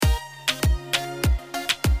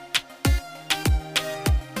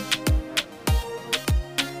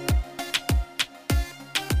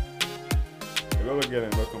again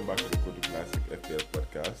and welcome back to the Go to Classic FPL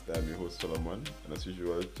podcast. I'm your host Solomon and as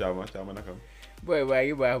usual, Chama nakam. Boy,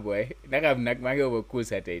 nakam nak maa ngi over cool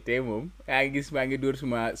sa tey moom yaa ngi gis maa ngi dóor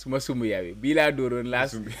suma sumb yabi bii laa dóoroon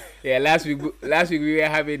last week we were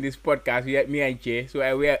having this podcast me and Che, so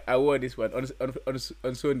I wore this one on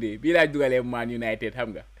Sunday bii laa dugalee Man United xam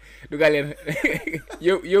nga dugaleen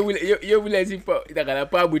yóbbu leen si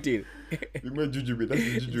pa butil Juju bi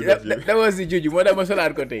that was the juju moo tax ma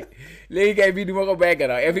solaat ko tey léegi kay bii du ma ko bàyyi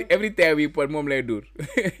gannaaw every time we put moom lay dóor.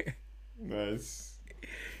 Nice.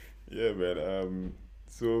 Yeah, man.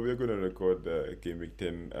 So we're gonna record a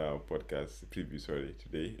GW10 podcast preview. Sorry,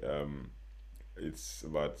 today. It's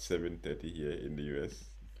about 7:30 here in the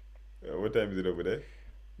US. What time is it over there?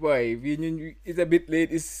 Boy, it's a bit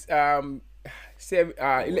late. It's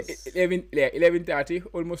 11:30,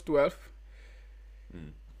 almost 12.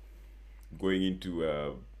 Going into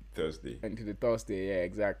Thursday. Into the Thursday, yeah,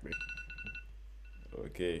 exactly.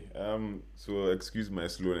 Okay. So excuse my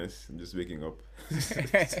slowness. I'm just waking up.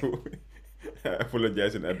 So I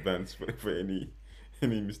apologize in advance for any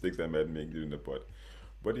mistakes I might make during the pod.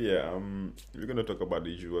 But yeah, we're gonna talk about the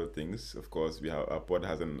usual things. Of course, our pod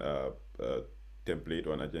has a template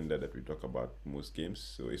or an agenda that we talk about most games.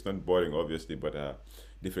 So it's not boring, obviously, but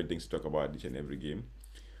different things to talk about each and every game.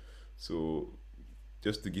 So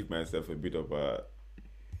just to give myself a bit of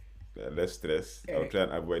less stress, I'll try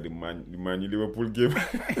and avoid the Man Liverpool game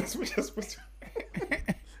as much as possible.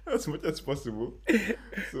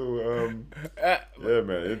 So yeah,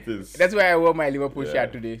 man, it is. That's why I wore my Liverpool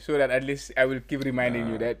shirt today, so that at least I will keep reminding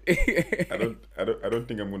you that. I don't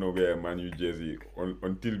think I'm gonna wear a Man U jersey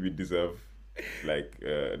until we deserve, like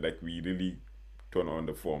we really turn on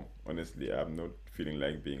the form. Honestly, I'm not feeling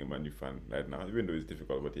like being a Man U fan right now, even though it's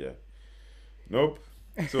difficult. But yeah, nope.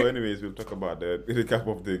 So anyways, we'll talk about the recap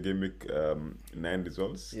of the game week 9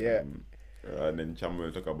 results. Yeah. And then Cham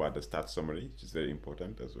will talk about the stats summary, which is very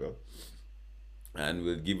important as well. And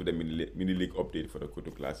we'll give the mini league update for the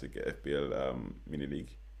Koto Classic FPL mini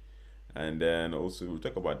league. And then also we'll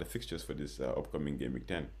talk about the fixtures for this upcoming game week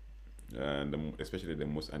 10. And especially the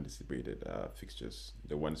most anticipated fixtures,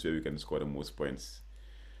 the ones where we can score the most points.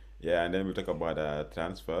 Yeah, and then we'll talk about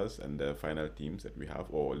transfers and the final teams that we have,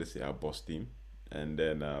 or let's say our boss team. And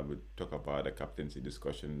then we'll talk about the captaincy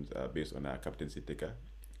discussions based on our captaincy ticker.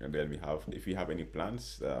 And then if we have any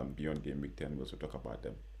plans beyond game week 10, we'll also talk about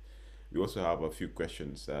them. We also have a few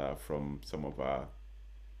questions from some of our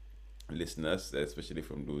listeners, especially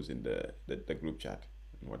from those in the group chat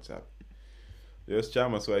on WhatsApp. Yes,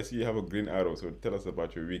 Chama, so I see you have a green arrow, so tell us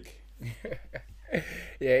about your week.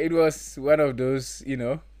 Yeah, it was one of those,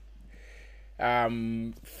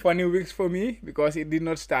 funny weeks for me because it did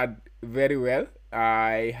not start very well.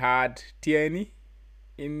 I had Tierney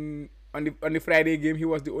on the Friday game. He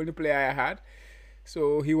was the only player I had,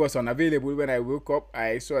 so he was unavailable when I woke up.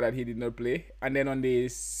 I saw that he did not play, and then on the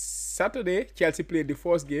Saturday, Chelsea played the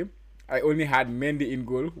first game. I only had Mendy in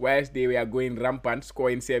goal, whilst they were going rampant,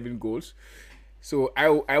 scoring 7 goals. So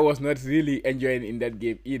I was not really enjoying in that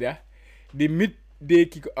game either. The midday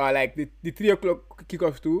kick, like the 3 o'clock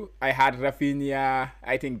kickoff too, I had Rafinha,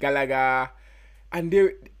 I think Gallagher, and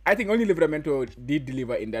I think only Livramento did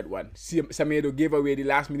deliver in that one. Semedo gave away the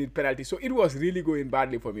last minute penalty, so it was really going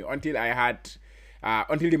badly for me until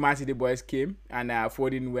until the Man City boys came and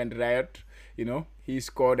Foden went riot. He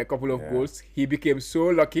scored a couple of goals. He became so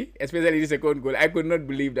lucky, especially the second goal. I could not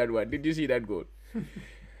believe that one. Did you see that goal?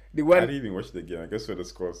 The one I didn't even watch the game. I guess for the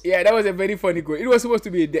scores. Yeah, that was a very funny goal. It was supposed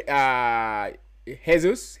to be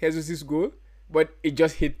Jesus's goal, but it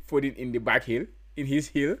just hit Foden in the back heel. In his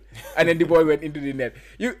heel, and then the ball went into the net.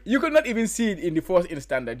 You could not even see it in the first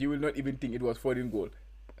instant that you will not even think it was Foden goal.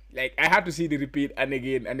 Like, I had to see the repeat and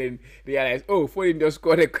again, and then realize, oh, Foden just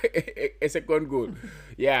scored a second goal.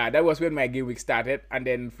 Yeah, that was when my game week started, and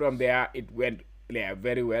then from there it went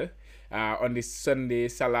very well. On the Sunday,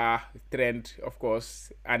 Salah, Trent, of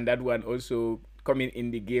course, and that one also coming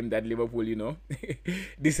in the game that Liverpool,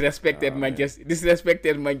 disrespected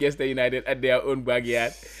Manchester United at their own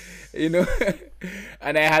backyard. And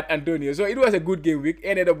I had Antonio. So it was a good game week.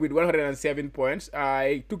 Ended up with 107 points.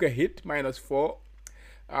 I took a hit, -4.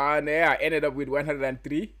 And I ended up with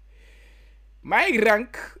 103. My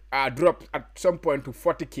rank dropped at some point to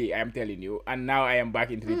 40k, I am telling you. And now I am back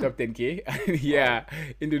into the top 10k. Yeah,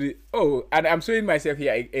 and I'm showing myself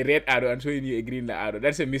here a red arrow. I'm showing you a green arrow.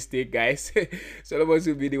 That's a mistake, guys. Solomon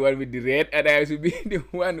should be the one with the red, and I should be the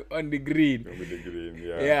one on the green. With the green,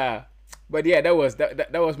 yeah. Yeah. But yeah, that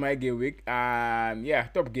was my game week. Yeah,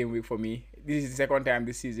 top game week for me. This is the second time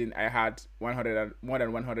this season I had more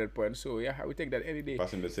than 100 points. So yeah, I would take that any day.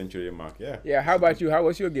 Passing the century mark, yeah. Yeah, how about you? How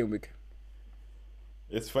was your game week?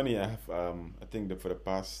 It's funny. I have I think that for the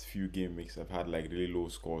past few game weeks, I've had like really low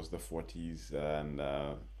scores, the 40s, and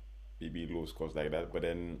maybe low scores like that. But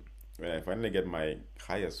then when I finally get my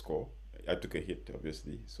highest score, I took a hit,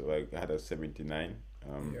 obviously. So I had a 79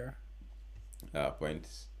 um, Yeah.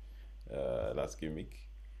 points last game week.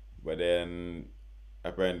 But then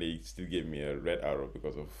apparently it still gave me a red arrow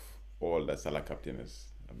because of all the Salah captainers,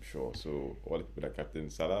 I'm sure. So all the people that captain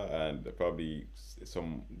Salah and probably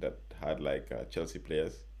some that had like Chelsea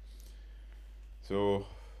players. So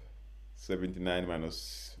 79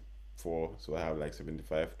 minus 4, so I have like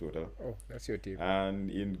 75 total. Oh, that's your team. And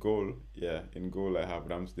in goal, yeah, in goal I have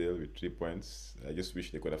Ramsdale with 3 points. I just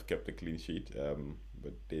wish they could have kept a clean sheet,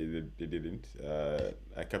 but they didn't.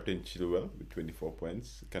 I captained Chilwell with 24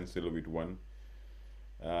 points, Cancelo with 1.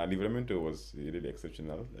 Livramento was really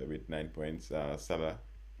exceptional with 9 points. Salah,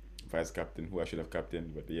 vice captain, who I should have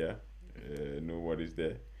captained, but yeah, no worries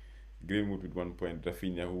there. Greenwood with 1 point.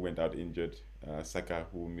 Rafinha, who went out injured. Saka,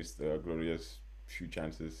 who missed a glorious few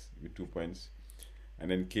chances with 2 points.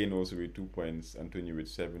 And then Kane also with 2 points. Antonio with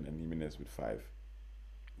 7, and Jimenez with 5.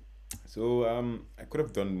 So I could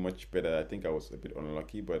have done much better. I think I was a bit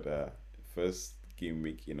unlucky, but first game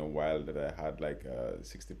week in a while that I had like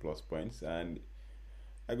 60 plus points, and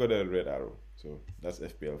I got a red arrow. So that's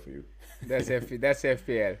FPL for you. That's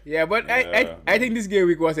FPL. Yeah, but Yeah, I think this game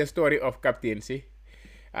week was a story of captaincy.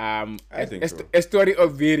 I think so. A story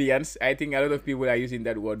of variance. I think a lot of people are using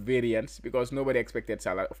that word variance because nobody expected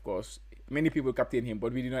Salah, of course. Many people captain him,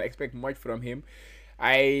 but we did not expect much from him.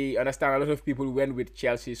 I understand a lot of people went with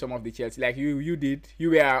Chelsea, some of the Chelsea, like you did.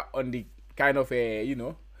 You were on the kind of a,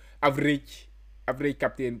 average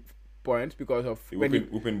captain points because of The when you,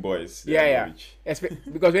 open boys. yeah. Norwich.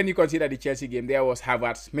 Because when you consider the Chelsea game, there was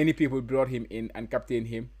Havertz. Many people brought him in and captained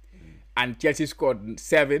him. And Chelsea scored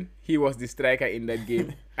 7. He was the striker in that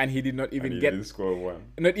game, and he did not even And he get didn't score 1.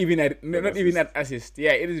 not even an assist. assist.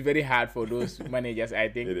 Yeah, it is very hard for those managers, I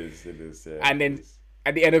think. It is. Yeah, And it then is.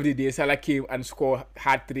 at the end of the day, Salah came and scored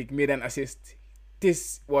hat-trick, made an assist.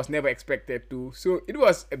 This was never expected to. So it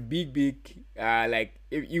was a big, like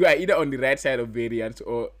if you are either on the right side of variance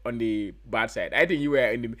or on the bad side. I think you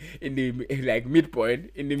were in the like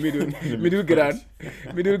midpoint, in the middle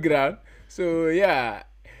ground. So yeah,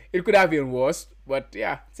 it could have been worse, but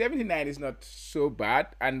yeah, 79 is not so bad,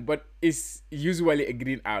 but it's usually a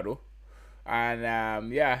green arrow.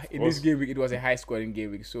 And yeah, in this course. game week it was a high scoring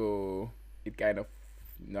game week, so it kind of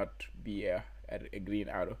not be a green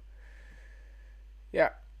arrow. Yeah,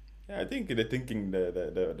 Yeah, I think the thinking,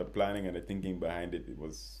 the planning and the thinking behind it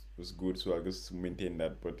was good. So I'll just maintain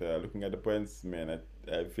that. But looking at the points, man,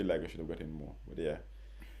 I feel like I should have gotten more. But yeah,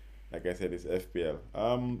 like I said, it's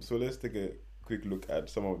FPL. So let's take a quick look at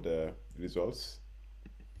some of the results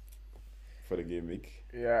for the game week.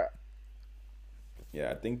 yeah,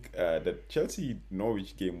 Yeah, I think the Chelsea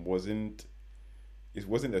Norwich game wasn't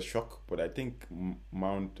a shock, but I think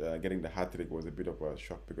Mount getting the hat trick was a bit of a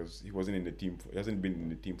shock because he wasn't in the team. He hasn't been in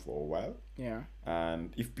the team for a while. yeah.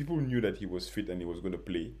 And if people knew that he was fit and he was going to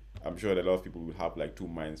play, I'm sure that a lot of people would have like two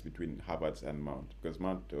minds between Havertz and Mount because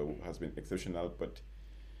Mount has been exceptional, but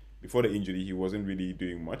before the injury, he wasn't really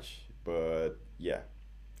doing much. But yeah,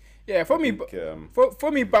 Yeah, I for me, think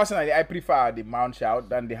for me personally, I prefer the Mount shout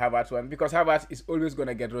than the Havertz one because Havertz is always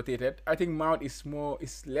gonna get rotated. I think Mount is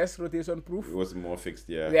less rotation proof. it was more fixed.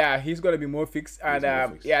 Yeah, Yeah, he's gonna be more fixed. And more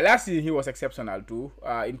fixed. yeah, last season he was exceptional too.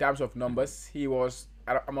 In terms of numbers, he was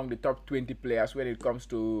among the top 20 players when it comes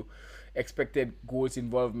to expected goals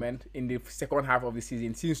involvement in the second half of the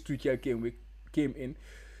season since Tuchel came in.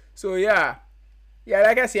 So yeah. Yeah,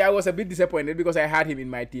 like I say, I was a bit disappointed because I had him in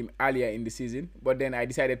my team earlier in the season, but then I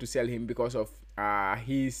decided to sell him because of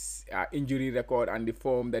his injury record and the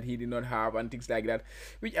form that he did not have and things like that,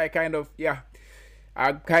 which I'm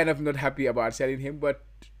kind of not happy about selling him. But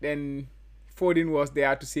then Foden was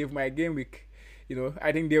there to save my game week.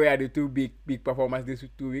 I think they were the two big performers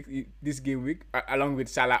this game week, along with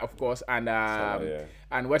Salah, of course, and Salah, yeah.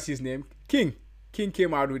 and what's his name, King. King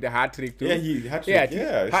came out with a hat trick too. Yeah, he hat trick.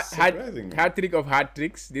 Yeah, it's surprising. Hat trick of hat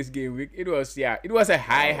tricks this game week. It was a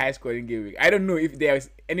high scoring game week. I don't know if there's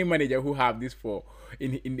any manager who have this for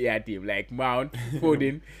in their team like Mount,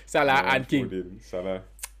 Foden, Salah, and King. Foden, Salah.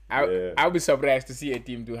 I'll be surprised to see a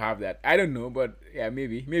team to have that. I don't know, but yeah,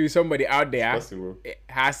 maybe somebody out there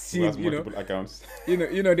has seen multiple accounts. the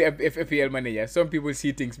FPL manager. Some people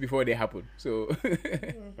see things before they happen. So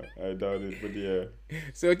I doubt it, but yeah.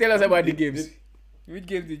 So tell us about the games. Which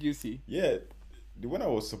games did you see? Yeah, the one I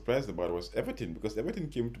was surprised about was Everton because Everton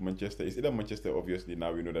came to Manchester. It's either Manchester, obviously.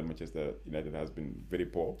 Now we know that Manchester United has been very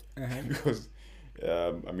poor because,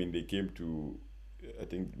 they came to I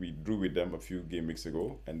think we drew with them a few game weeks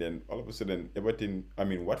ago, and then all of a sudden, Everton. I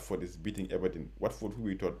mean, Watford is beating Everton. Watford, who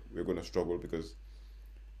we thought we were going to struggle because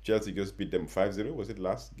Chelsea just beat them 5-0. Was it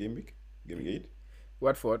last game week? Game week 8?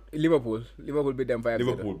 Watford, Liverpool beat them 5-0.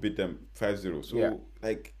 Liverpool beat them 5-0. Yeah. So,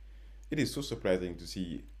 like, it is so surprising to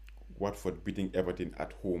see Watford beating Everton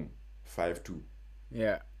at home 5-2.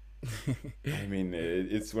 Yeah. I mean,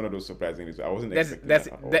 it's one of those surprising things. I wasn't That's expecting that's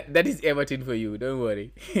that at all. that is Everton for you. Don't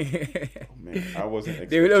worry. Oh, man, I wasn't expecting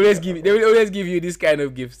They will always that give at they all. will always give you this kind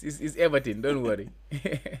of gifts. It's Everton. Don't worry.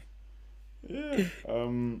 Yeah.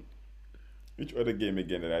 Which other game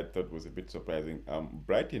again that I thought was a bit surprising?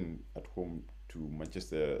 Brighton at home to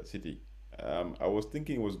Manchester City. I was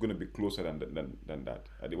thinking it was going to be closer than that.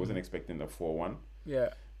 I wasn't expecting a 4-1, Yeah.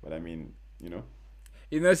 but I mean, You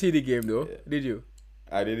did not see the game though, yeah, did you?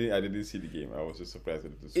 I didn't see the game. I was just surprised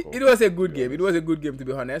at the score. It was a To good be game. It honest. was a good game to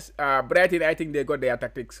be honest. Brighton, I think they got their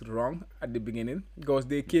tactics wrong at the beginning because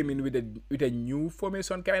they came in with a new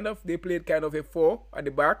formation kind of. They played kind of a 4 at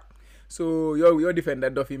the back. So your defender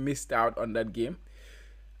Duffy missed out on that game,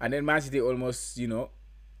 and then Man City almost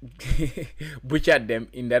butchered them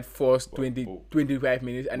in that first But, 20, but 25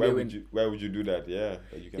 minutes, and why they would went. you why would you do that? Yeah,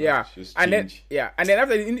 that you Yeah, cannot just and then change.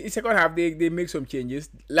 after in the second half they make some changes.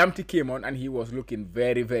 Lamptey came on and he was looking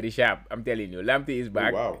very very sharp. I'm telling you, Lamptey is Oh,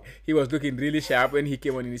 back. wow, He was looking really sharp when he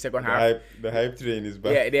came on in the second the half. hype train is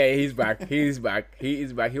back. Yeah, there he's back. He is back. He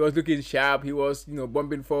is back. He was looking sharp. He was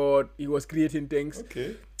bumping forward. He was creating things.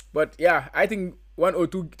 Okay. But yeah, I think one or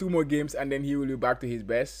two more games and then he will be back to his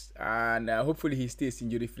best, and hopefully he stays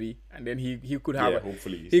injury free, and then he could have Yeah,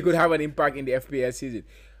 hopefully he could have an impact in the FPL season.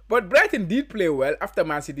 But Brighton did play well after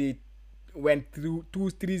Man City went through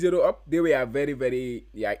 2-3-0 up. They were very very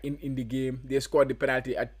in the game. They scored the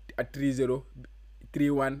penalty at 3-0.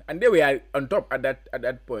 3-1, and they were on top at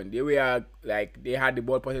that point. They were like they had the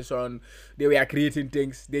ball possession, they were creating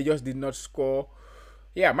things. They just did not score.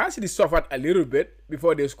 Yeah, Man City suffered a little bit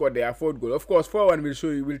before they scored their fourth goal. Of course,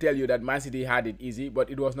 4-1 will tell you that Man City had it easy, but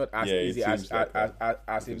it was not as Yeah, it easy as seems like that.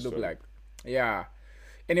 as Okay, it looked sorry. like. Yeah.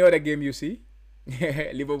 Any other game you see?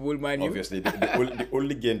 Liverpool, Man U. Obviously, the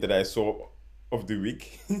only game that I saw of the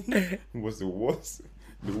week was the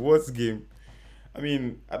worst game. I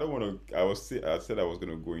mean, I don't want to. I said I was going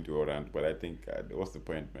to go into a rant, but I think what's the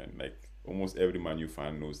point, man? Like almost every Man U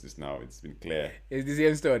fan knows this now. It's been clear. It's the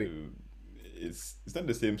same story. It's not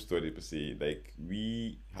the same story per se. Like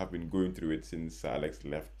we have been going through it since Alex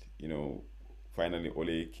left. Finally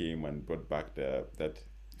Ole came and brought back that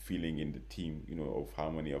feeling in the team. Of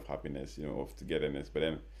harmony, of happiness. Of togetherness. But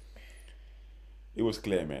then it was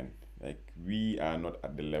clear, man. Like we are not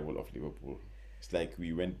at the level of Liverpool. It's like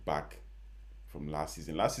we went back from last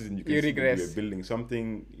season. Last season you can You see that we regress. were building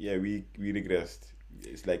something. Yeah, we regressed.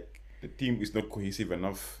 It's like the team is not cohesive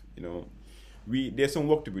enough. There's some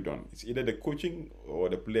work to be done. It's either the coaching or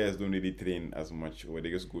the players don't really train as much, or they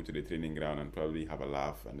just go to the training ground and probably have a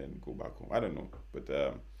laugh and then go back home. I don't know, but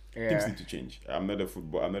things Yeah. need to change. I'm not a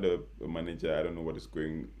manager. I don't know what is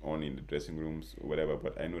going on in the dressing rooms or whatever,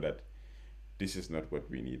 but I know that this is not what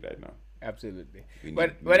we need right now. Absolutely. We But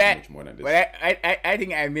need but I much more than this. but I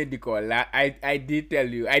think I made the call. I did tell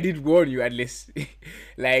you. I did warn you at least.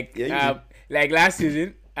 like Yeah, you did. like last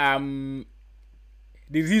season.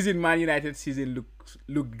 The reason Man United season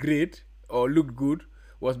looked great or looked good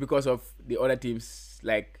was because of the other teams.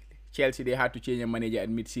 Like Chelsea, they had to change a manager at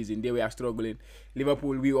mid-season. They were struggling.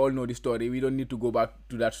 Liverpool, we all know the story. We don't need to go back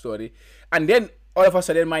to that story. And then all of a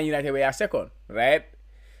sudden, Man United were second, right?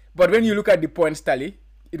 But when you look at the points tally,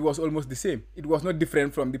 it was almost the same. It was not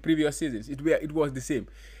different from the previous seasons. It was the same.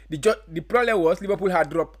 The problem was Liverpool had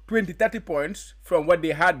dropped 20, 30 points from what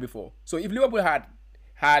they had before. So if Liverpool had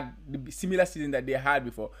the similar season that they had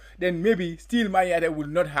before, then maybe still Man United would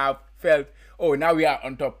not have felt, oh, now we are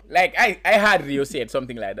on top. Like I heard Rio said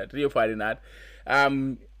something like that, Rio Ferdinand.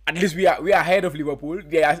 At least we are ahead of Liverpool.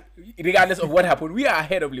 They are, regardless of what happened, we are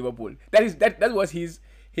ahead of Liverpool. That was his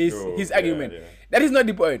argument. Yeah. That is not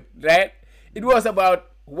the point, right? It was about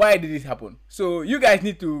why did it happen. So you guys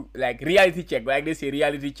need to reality check, like they say,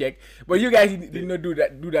 reality check. But you guys did not do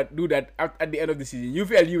that at the end of the season. You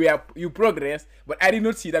felt you progressed, but I did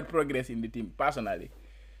not see that progress in the team personally.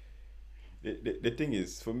 The thing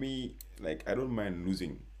is, for me, like I don't mind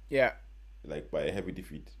losing, Yeah, like by a heavy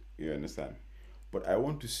defeat. You understand? But I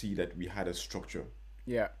want to see that we had a structure,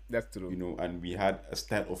 yeah, that's true. and we had a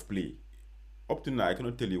style of play. Up to now, I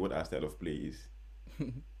cannot tell you what our style of play is.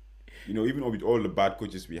 Even with all the bad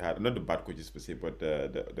coaches we had, not the bad coaches per se, but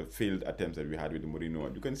the failed attempts that we had with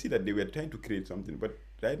Mourinho, you can see that they were trying to create something. But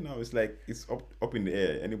right now, it's like it's up in the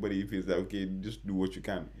air. Anybody feels like, okay, just do what you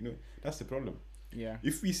can. That's the problem. Yeah.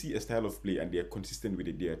 If we see a style of play and they are consistent with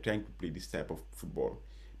it, they are trying to play this type of football,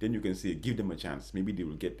 then you can say give them a chance. Maybe they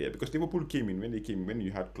will get there. Because Liverpool came in when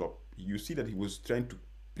you had Klopp, you see that he was trying to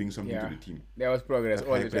bring something to Yeah. the team. There was progress That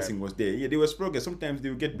all high the pressing time. was there. Yeah, there was progress. Sometimes they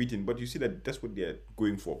will get beaten, but you see that that's what they are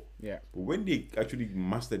going for. Yeah. But when they actually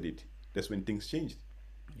mastered it, that's when things changed.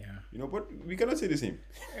 Yeah. You know, but we cannot say the same.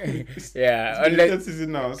 Yeah. It's Unless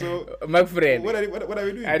season now. So McFred. what are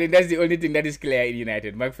we doing? I think that's the only thing that is clear in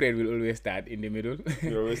United. McFred will always start in the middle.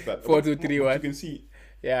 We always start 4-2-3-1. You can see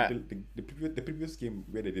Yeah. the previous game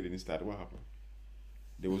where they didn't start. What happened?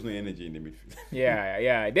 There was no energy in the midfield. Yeah.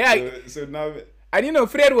 Yeah. They are, So now and you know,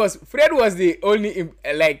 Fred was the only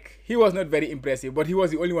like he was not very impressive, but he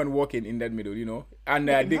was the only one walking in that middle, you know. And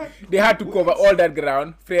they had to cover all that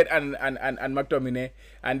ground, Fred and McTominay,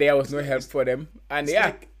 and there was no help for them. And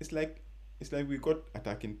it's like we got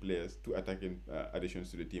attacking players, two attacking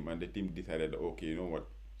additions to the team, and the team decided, okay, you know what?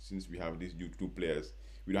 Since we have these two players,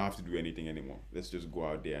 we don't have to do anything anymore. Let's just go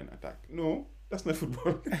out there and attack. No, that's not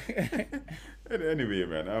football. Anyway,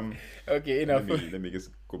 man. Okay, enough. Let me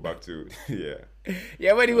just go back to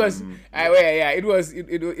Yeah, but it was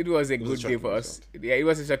it was a good shocking day for us. result. Yeah, it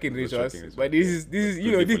was a shocking It was a result. shocking result, But this yeah. is you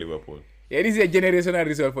Good know day this, for Liverpool. yeah, this is a generational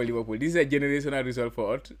result for Liverpool. This is a generational result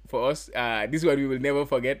for us. This one we will never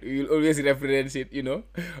forget. We will always reference it, you know.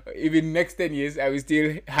 Even next 10 years, I will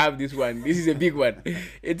still have this one. This is a big one.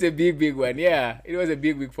 It's a big one. Yeah, it was a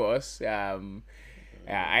big week for us.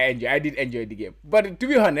 I did enjoy the game. But to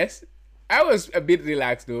be honest, I was a bit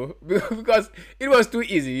relaxed though because it was too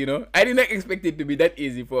easy, you know. I did not expect it to be that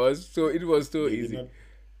easy for us, so it was too easy.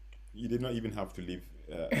 You did not even have to leave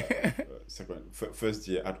first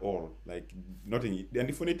year at all. Like nothing. And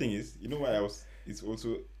the funny thing is, you know why it's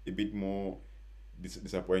also a bit more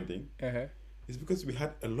disappointing. It's because we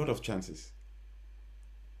had a lot of chances.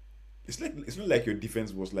 It's not like your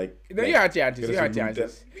defense was like. No, you had chances. You had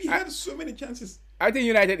chances. We had so many chances. I think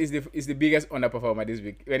United is the biggest underperformer this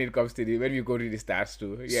week when it comes to when we go to the stats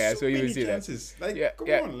too. Yeah, so you will see chances. that. Like,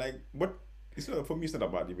 come on, like, but it's not for me. It's not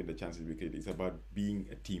about even the chances we create. It's about being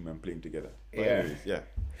a team and playing together. But anyways, yeah.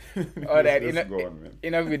 All right, let's go on, man.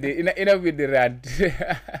 enough with the rant.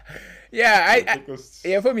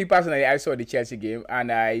 Yeah, for me personally, I saw the Chelsea game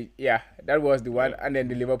and that was the one, and then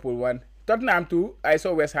the Liverpool one. Tottenham too. I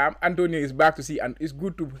saw West Ham. Antonio is back to see, and it's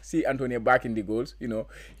good to see Antonio back in the goals. You know,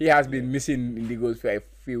 he has been missing in the goals for a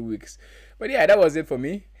few weeks. But yeah, that was it for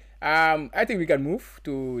me. I think we can move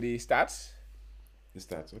to the stats. The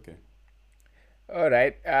stats, okay. All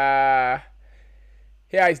right.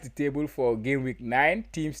 Here is the table for game week 9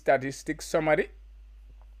 team statistics summary.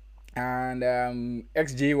 And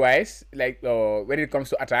XG wise, like when it comes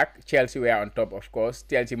to attack, Chelsea were on top, of course.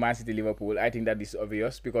 Chelsea, Man City, Liverpool. I think that is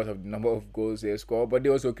obvious because of the number of goals they score. But they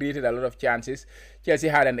also created a lot of chances. Chelsea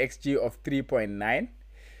had an XG of 3.9,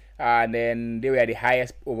 and then they were the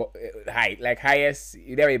highest they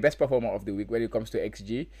were the best performer of the week when it comes to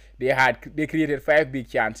XG. They created 5 big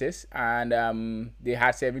chances, and they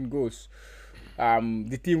had 7 goals.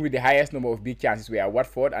 The team with the highest number of big chances were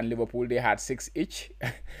Watford and Liverpool. They had 6 each,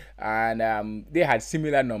 and they had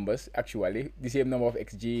similar numbers actually. The same number of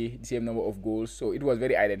XG, the same number of goals. So it was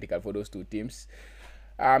very identical for those two teams.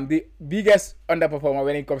 The biggest underperformer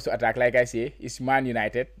when it comes to attack, like I say, is Man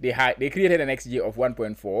United. They created an XG of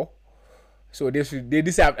 1.4. So they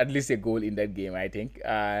deserved at least a goal in that game, I think,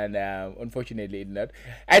 and unfortunately not.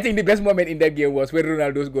 I think the best moment in that game was when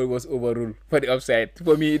Ronaldo's goal was overruled for the offside.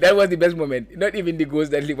 For me, that was the best moment. Not even the goals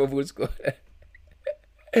that Liverpool scored.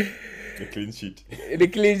 The clean sheet. The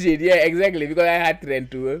clean sheet, yeah, exactly. Because I had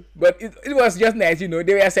Trent too, but it was just nice, you know.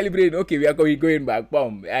 They were celebrating. Okay, we are going back,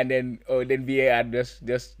 boom, and then VAR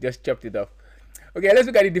just chopped it off. Okay, let's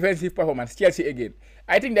look at the defensive performance. Chelsea again.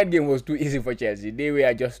 I think that game was too easy for Chelsea. They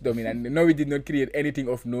were just dominant. No, we did not create anything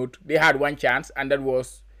of note. They had one chance, and that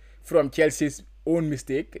was from Chelsea's own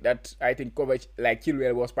mistake. That I think Kovac, like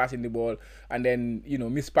Chilwell, was passing the ball and then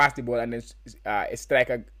mispassed the ball, and then a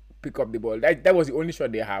striker pick up the ball. That was the only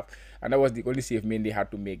shot they have, and that was the only save main they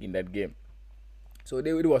had to make in that game. So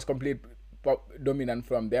it was complete dominant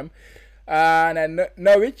from them. And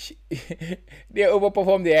Norwich, they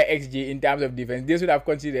overperformed their XG in terms of defense. They should have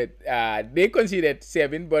considered, they conceded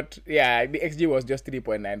 7, but yeah, the XG was just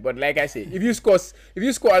 3.9. But like I say, if you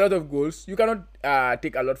score a lot of goals, you cannot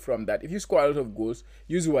take a lot from that. If you score a lot of goals,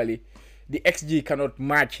 usually the XG cannot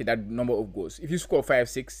match that number of goals. If you score 5,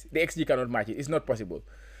 6, the XG cannot match it. It's not possible.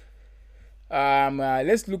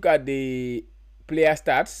 Let's look at the player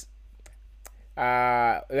stats.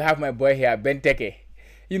 We have my boy here, Benteke.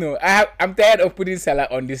 I'm tired of putting Salah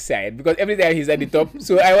on this side because every time he's at the top,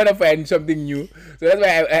 so I want to find something new. So that's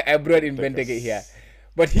why I brought in Benteke here.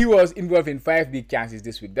 But he was involved in 5 big chances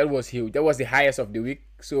this week. That was huge. That was the highest of the week.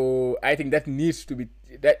 So I think that needs to be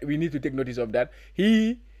that we need to take notice of that.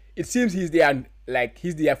 It seems he's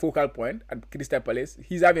their focal point at Crystal Palace.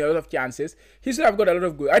 He's having a lot of chances. He should have got a lot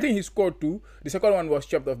of goals. I think he scored 2. The second one was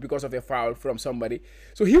chopped off because of a foul from somebody.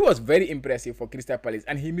 So he was very impressive for Crystal Palace,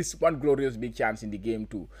 and he missed one glorious big chance in the game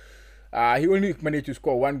too. He only managed to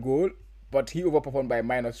score 1 goal, but he overperformed by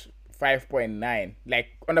minus 5.9, like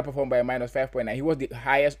underperformed by minus 5.9. He was the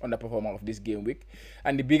highest underperformer of this game week,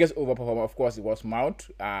 and the biggest overperformer, of course, it was Mount.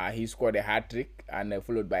 He scored a hat-trick, and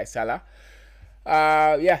followed by Salah.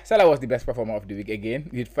 Salah was the best performer of the week again,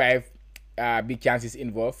 with 5 big chances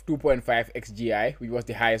involved, 2.5 xGI, which was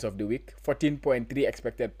the highest of the week, 14.3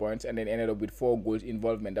 expected points, and then ended up with 4 goals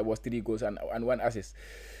involvement. That was 3 goals and 1 assist.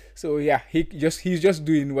 So yeah, he's just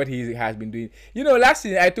doing what he has been doing. Last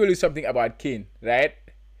season I told you something about Kane, right?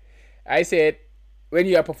 I said when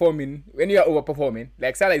you are overperforming,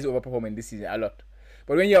 like Salah is overperforming this season a lot,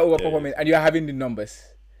 but when you are overperforming and you are having the numbers,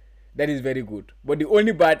 that is very good. But the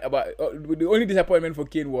only disappointment for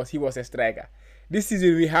Kane was he was a striker. This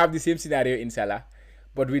season we have the same scenario in Salah,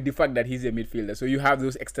 but with the fact that he's a midfielder, so you have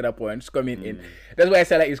those extra points coming in. That's why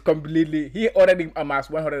Salah is he already amassed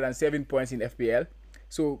 107 points in FPL.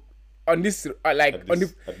 So on this at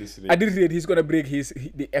this rate, he's gonna break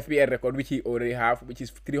the FPL record, which he already have, which is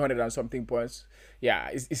 300 and something points. Yeah,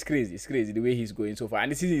 it's crazy. It's crazy the way he's going so far,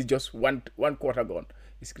 and this season is just one quarter gone.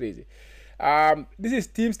 It's crazy. This is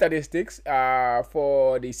team statistics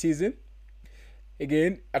for the season.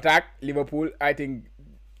 Again, attack Liverpool. I think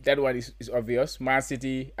that one is obvious. Man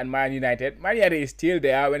City and Man United. Man United is still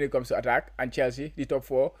there when it comes to attack, and Chelsea, the top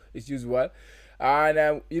 4, is usual.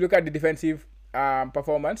 And you look at the defensive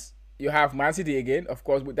performance. You have Man City again, of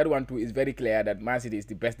course, but that one too is very clear that Man City is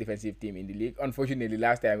the best defensive team in the league. Unfortunately,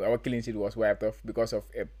 last time our clean sheet was wiped off because of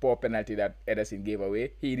a poor penalty that Ederson gave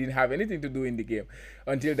away. He didn't have anything to do in the game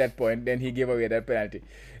until that point. Then he gave away that penalty.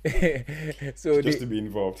 So just to be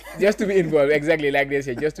involved. Just to be involved, exactly like they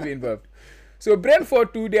say, just to be involved. So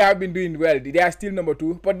Brentford too, they have been doing well. They are still number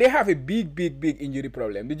 2, but they have a big injury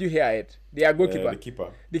problem. Did you hear it? Their goalkeeper.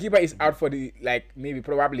 The keeper is out for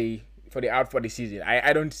probably out for the season.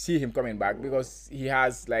 I don't see him coming back because he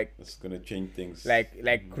has it's gonna change things.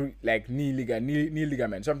 Knee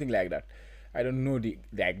ligament, something like that. I don't know the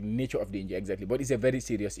nature of the injury exactly, but it's a very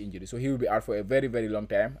serious injury. So he will be out for a very, very long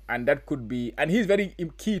time, and that could be. And he's very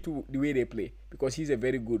key to the way they play because he's a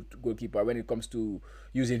very good goalkeeper when it comes to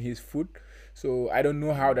using his foot. So I don't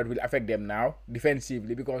know how that will affect them now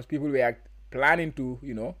defensively because people were planning to,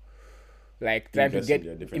 trying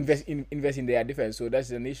to invest in their defense. So that's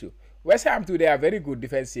an issue. West Ham too, they are very good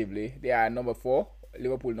defensively. They are number 4.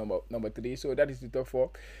 Liverpool number 3. So that is the top 4.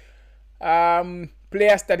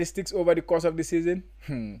 Player statistics over the course of the season.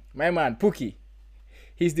 My man Pookie,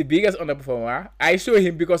 he's the biggest underperformer. I show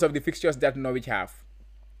him because of the fixtures that Norwich have.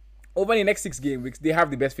 Over the next 6 game weeks, they have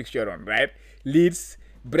the best fixture on, right? Leeds,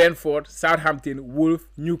 Brentford, Southampton, Wolves,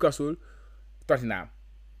 Newcastle, Tottenham.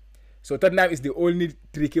 So Tottenham is the only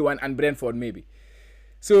tricky one, and Brentford maybe.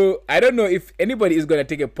 So I don't know if anybody is gonna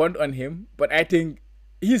take a punt on him, but I think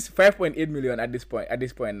he's 5.8 million at this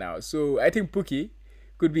point now. So I think Pookie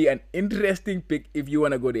could be an interesting pick if you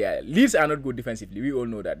wanna go there. Leeds are not good defensively. We all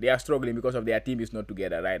know that they are struggling because of their team is not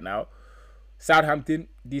together right now. Southampton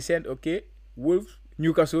decent, okay. Wolves,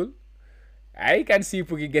 Newcastle. I can see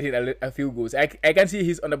Pookie getting a few goals. I can see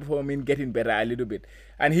his underperforming getting better a little bit,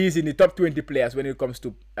 and he's in the top 20 players when it comes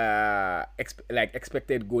to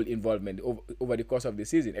expected goal involvement over the course of the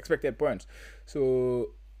season, expected points. So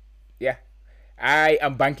yeah, I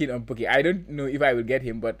am banking on Pookie. I don't know if I will get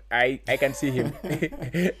him, but I can see him.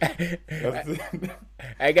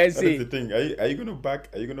 I can see. That's the thing. Are you gonna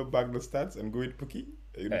back the stats and go with Pookie?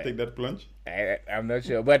 Are you gonna take that plunge? I'm not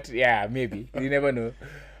sure, but yeah, maybe. You never know.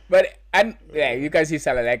 But you can see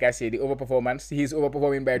Salah, like I said, the overperformance. He's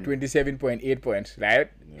overperforming by 27.8 points,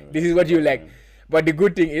 right? Yeah, this is what you like. But the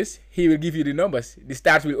good thing is he will give you the numbers. The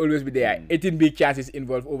stats will always be there. 18 big chances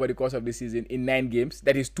involved over the course of the season in 9 games.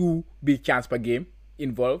 That is 2 big chances per game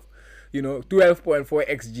involved. 12.4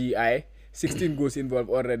 xGI, 16 goals involved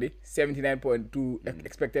already, 79.2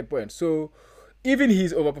 expected points. So even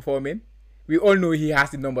he's overperforming, we all know he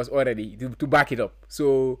has the numbers already to back it up.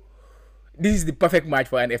 So this is the perfect match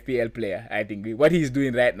for an FPL player, I think. What he's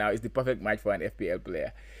doing right now is the perfect match for an FPL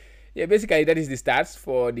player. Yeah, basically that is the stats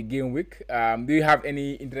for the game week. Do you have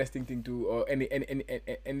any interesting thing or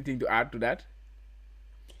anything to add to that?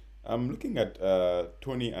 I'm looking at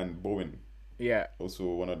Tony and Bowen. Yeah. Also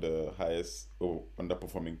one of the highest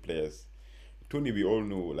underperforming players. Tony, we all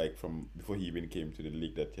know, like from before he even came to the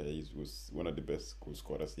league, that he was one of the best goal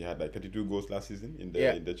scorers. He had like 32 goals last season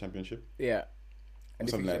Yeah, in the championship yeah, or and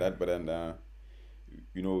the something like fixture. that.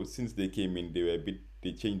 But then, since they came in, they were a bit.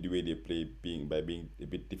 They changed the way they play, being a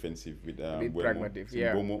bit defensive with A bit Buemo, pragmatic. so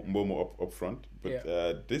Yeah, Mbomo up front. yeah.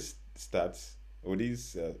 But this stats or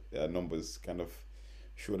these numbers kind of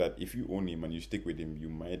show that if you own him and you stick with him, you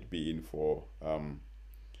might be in for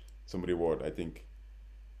some reward. I think.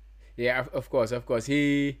 Yeah, of course, of course.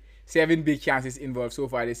 He 7 big chances involved so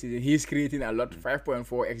far this season. He's creating a lot, 5.4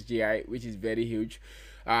 xGI, which is very huge.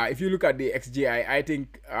 If you look at the xGI, I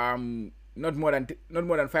think not more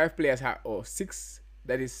than 5 players have, or six.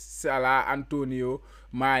 That is Salah, Antonio,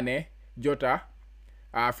 Mane, Jota,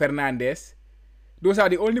 Fernandez. Those are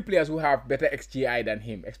the only players who have better XGI than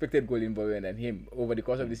him, expected goal involvement than him over the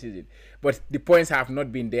course of the season. But the points have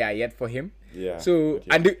not been there yet for him. Yeah. So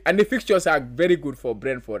Yeah. and the fixtures are very good for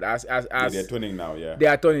Brentford as They're turning now. Yeah. they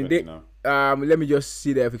are turning. They now. Let me just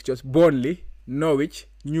see their fixtures: Burnley, Norwich,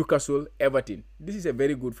 Newcastle, Everton. This is a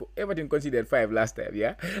very good for Everton. Considered 5 last time.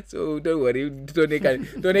 Yeah. So don't worry,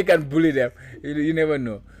 Tony can bully them. You never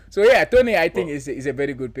know. So yeah, Tony, I think is a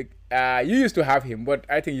very good pick. You used to have him, but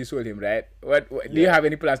I think you sold him, right? What do you have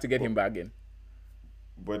any plans to get him back in?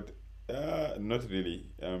 But not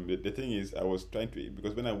really. The thing is, I was trying to,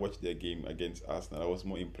 because when I watched their game against Arsenal, I was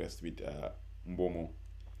more impressed with Mbomo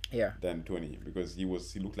Yeah. than Tony, because he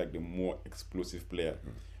looked like the more explosive player.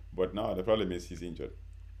 But now the problem is he's injured.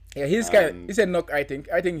 Yeah, he's a knock. I think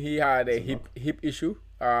he had a hip issue.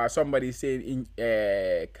 Somebody said in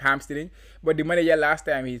hamstring, but the manager last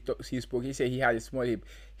time he spoke, he said he had a small hip.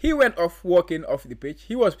 He went off walking off the pitch.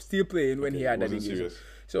 He was still playing when he had that injury. Serious.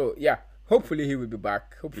 So yeah, hopefully he will be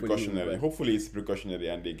back. Precautionary. Hopefully it's precautionary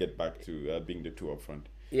and they get back to being the two up front.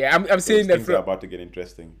 Yeah, I'm saying that things are about to get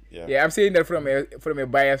interesting. Yeah. Yeah, I'm saying that from a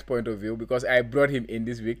biased point of view, because I brought him in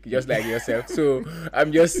this week, just like yourself. So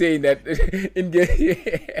I'm just saying that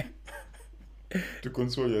to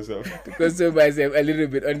console yourself. to console myself a little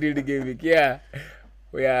bit until the game week. Yeah,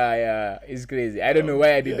 it's crazy. I don't know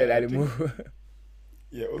why I did that anymore.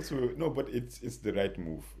 Yeah, also no, but it's the right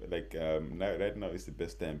move. Like right now is the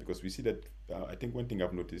best time, because we see that. I think one thing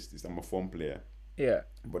I've noticed is I'm a form player. Yeah.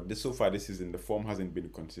 But so far this season, the form hasn't been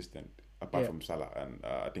consistent, apart from Salah and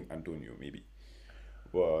I think Antonio maybe.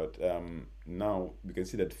 But now we can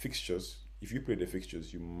see that fixtures. If you play the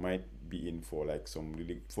fixtures, you might be in for like a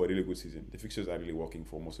really good season. The fixtures are really working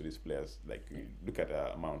for most of these players. Like look at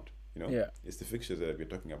the amount. Yeah. It's the fixtures that we're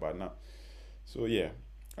talking about now. So yeah,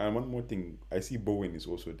 and one more thing, I see Bowen is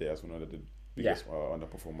also there as one of the biggest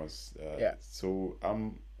underperformers. So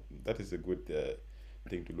that is a good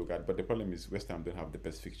thing to look at. But the problem is West Ham don't have the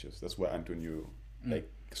best fixtures. That's why Antonio, like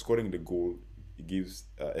scoring the goal, it gives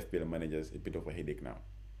FPL managers a bit of a headache now.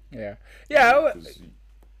 Yeah,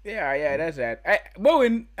 that's right.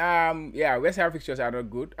 Bowen, West Ham fixtures are not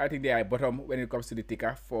good. I think they are bottom when it comes to the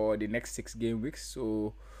ticker for the next 6 game weeks.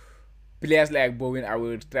 So players like Bowen, I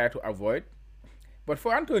will try to avoid. But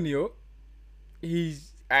for Antonio,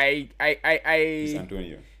 he's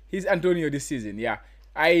Antonio. He's Antonio this season. Yeah,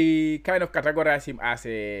 I kind of categorize him as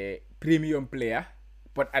a premium player,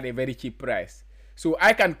 but at a very cheap price. So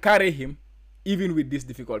I can carry him even with these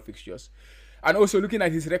difficult fixtures. And also looking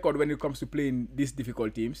at his record when it comes to playing these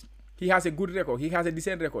difficult teams, he has a good record. He has a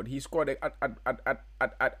decent record. He scored at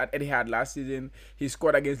Etihad last season. He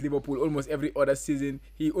scored against Liverpool almost every other season.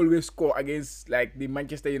 He always score against like the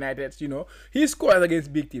Manchester Uniteds, He scores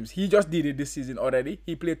against big teams. He just did it this season already.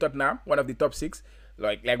 He played Tottenham, one of the top 6,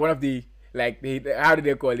 like one of the how do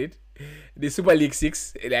they call it? The Super League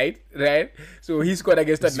 6, right? So he scored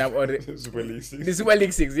against Tottenham already. Super League 6. The Super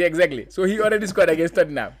League 6, yeah, exactly. So he already scored against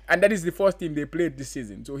Tottenham, and that is the first team they played this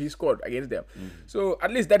season. So he scored against them. So at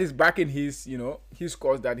least that is backing his his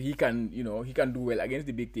scores that he can do well against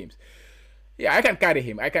the big teams. Yeah, I can carry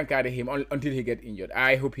him. Until he get injured.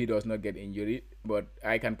 I hope he does not get injured, but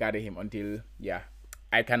I can carry him until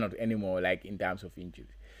I cannot anymore, like in terms of injury.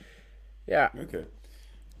 Yeah. Okay.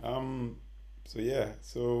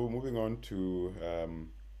 So moving on to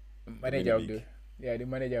manager of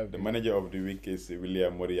the manager of the week is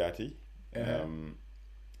William Moriarty.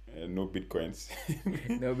 No bitcoins.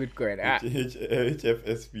 No bitcoin.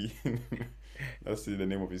 HFSP. That's the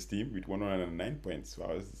name of his team with 109 points.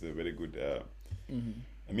 Wow, this is a very good.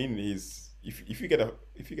 I mean, if you get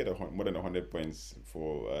more than 100 points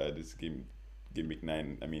for this game week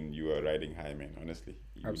 9, I mean, you are riding high, man. Honestly,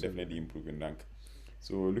 you will definitely improve in rank.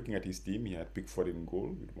 So looking at his team, he had Pickford in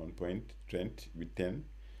goal with 1 point, Trent with 10,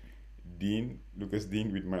 Lucas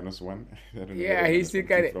Dean with -1. I don't know he's still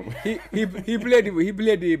kind of he played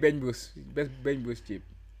the bench boost chip.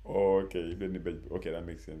 Oh, okay. Then the bench. Okay, that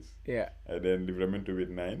makes sense. Yeah. And then Livramento with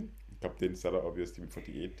 9. Captain Salah obviously with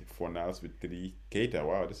 48. Fornals with 3. Keita,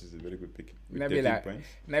 wow, this is a very good pick with 13 Nabilad. points.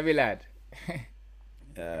 Nabilad.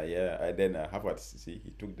 Yeah, and then Havertz, see, he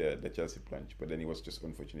took the Chelsea plunge, but then he was just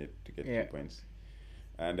unfortunate to get Yeah. 3 points.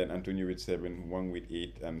 And then Antonio with 7, Wang with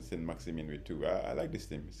 8, and Saint Maximin with 2. I like this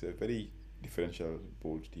team. It's a very differential,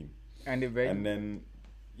 bold team. And the bench. And then,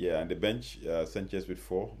 yeah, and the bench, Sanchez with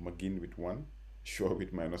 4, McGinn with 1, Shaw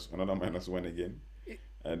with another -1 again,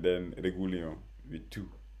 and then Regulion with 2.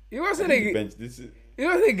 It I wasn't think the a. bench, this is, It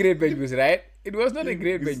was a great bench boost, right? It was not a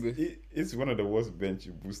great bench boost. it's one of the worst bench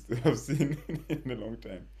boosts I've seen in a long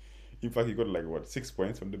time. In fact, he got like what 6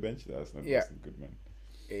 points from the bench. Yeah. That's not good, man.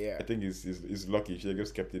 Yeah. I think he's lucky. He should have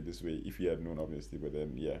just kept it this way if he had known, obviously. But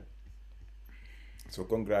then, yeah. So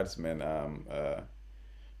congrats, man.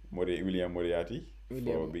 William Moriarty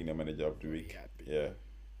for being the manager of the week. Yeah.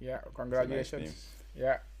 Yeah. It's a nice Congratulations. name.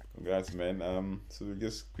 Yeah. Congrats, man. So we'll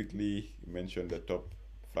just quickly mention the top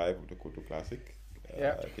 5 of the Koto Classic.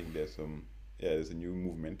 Yeah. I think there's a new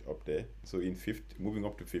movement up there. So in fifth, moving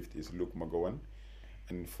up to fifth is Luke McGowan,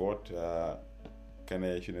 and in fourth,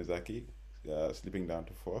 Kanae Shinezaki, slipping down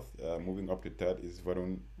to fourth. Moving up to third is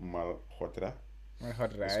Varun Malhotra, My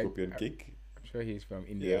hot the ride. Scorpion Kick. I'm sure he's from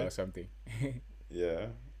India Yeah. or something. Yeah.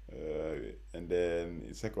 And then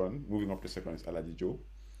in second, moving up to second is Alaji Joe.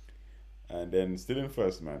 And then still in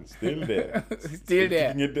first, man. Still there. Still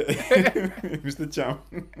there. Kicking it there. Mr. Champ.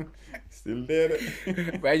 Still there.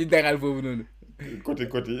 Why you dangal fofu nonu? Koti.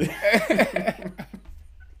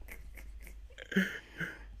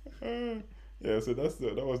 Yeah, so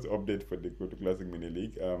that was the update for the Koto Classic Mini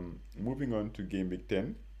League. Moving on to Game Week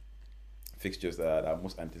 10 fixtures that are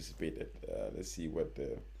most anticipated. Let's see what.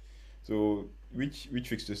 So which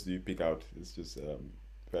fixtures do you pick out? Let's just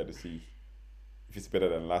try to see if it's better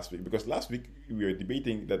than last week, because last week we were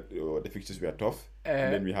debating that the fixtures were tough,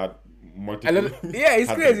 and then we had multiple. Yeah,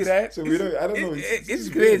 it's crazy, right? So I don't know. It's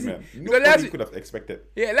weird, crazy. man. Because Nobody could have expected.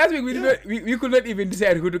 Yeah, last week we could not even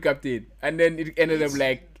decide who to captain, and then it ended up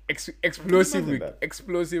like explosive week. that.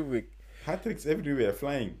 Explosive week. Hattricks everywhere,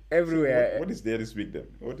 flying. Everywhere. So what is there this week then?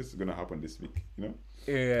 What is going to happen this week? You know.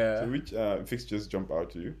 Yeah. So which fixtures jump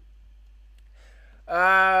out to you?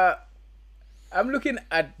 I'm looking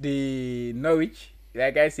at the Norwich,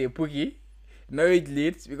 like I say, Pookie. Norwich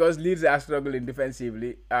Leeds, because Leeds are struggling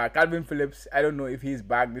defensively. Calvin Phillips, I don't know if he's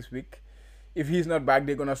back this week. If he's not back,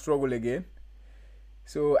 they're gonna struggle again.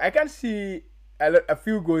 So I can see a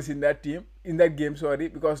few goals in that game. Sorry,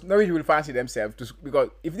 because Norwich will fancy themselves because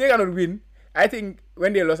if they cannot win, I think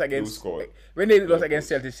when they lost against Celtic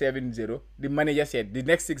 7-0, the manager said the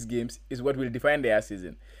next 6 games is what will define their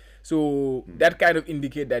season. So that kind of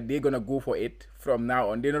indicate that they're gonna go for it from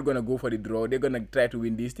now on. They're not gonna go for the draw. They're gonna try to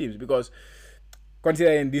win these teams, because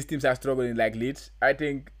considering these teams are struggling like Leeds, I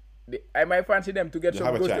think I might fancy them to get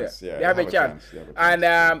some goals there. Yeah, they have a chance.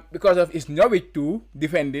 And because of it's Norwich too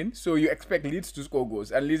defending, so you expect Leeds to score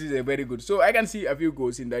goals, and Leeds is a very good. So I can see a few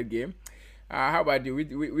goals in that game. How about you?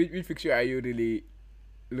 Which fixture are you really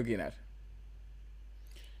looking at?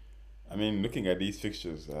 I mean, looking at these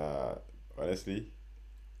fixtures, honestly,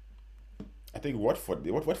 I think Watford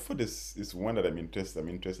is one that I'm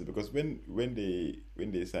interested because when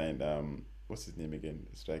they signed what's his name again,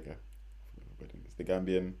 the striker, it's the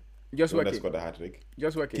Gambian, Joshua that King. scored the hat-trick.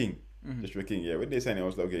 Joshua King. Joshua King. Yeah, when they signed him, I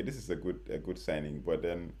was like, okay, this is a good signing. But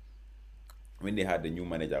then when they had the new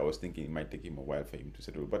manager, I was thinking it might take him a while for him to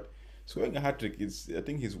settle. But scoring a hat-trick I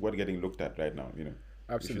think he's worth getting looked at right now. You know.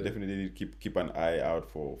 Absolutely. You should definitely keep an eye out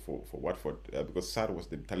for Watford, because Sarr was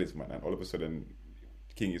the talisman, and all of a sudden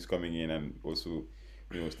King is coming in and also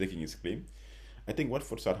staking his claim. I think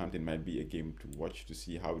Watford Southampton might be a game to watch to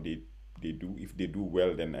see how they do. If they do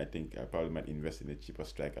well, then I think I probably might invest in a cheaper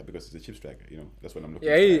striker, because it's a cheap striker. That's what I'm looking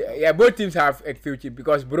at. Yeah. Both teams have a few cheap,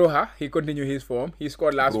 because Broha, he continued his form. He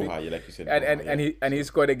scored last week, yeah, like you said, and he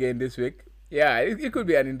scored again this week. Yeah, it could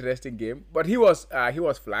be an interesting game, but he was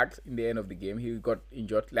flagged in the end of the game. He got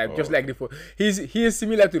injured, like before. He is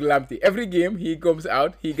similar to Lamptey. Every game he comes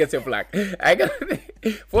out, he gets a flag.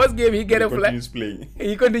 First game he get a flag.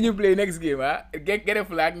 He continue playing next game. Get a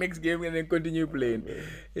flag next game and then continue playing.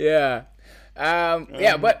 Yeah,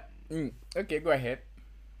 but okay, go ahead.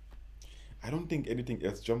 I don't think anything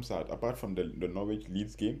else jumps out apart from the Norwich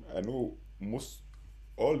Leeds game. I know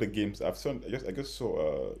all the games I've seen. I just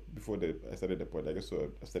saw before I started the pod. I just saw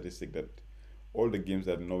a statistic that all the games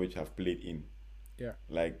that Norwich have played in,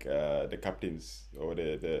 like the captains or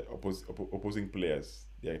the opposing players,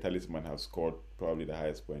 their talisman have scored probably the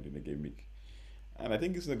highest point in the game week, and I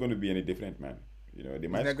think it's not going to be any different, man. You know, they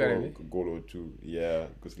It's might not score gonna a be. goal or two. Yeah,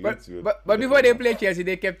 because But Leeds will but before definitely they not. play Chelsea,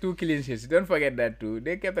 they kept 2 clean sheets. Don't forget that too.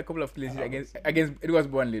 They kept a couple of clean sheets Ah, but against. It was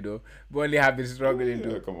Burnley though. Burnley have been struggling yeah,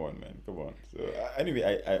 too. come on, man, come on. So anyway,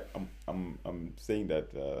 I'm saying that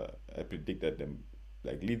I predict that them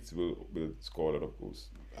like Leeds will score a lot of goals.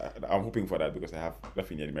 I'm hoping for that because I have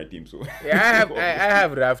Rafinha in my team. So Yeah, I obviously,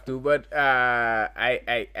 have Raf too, but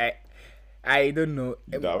I don't know.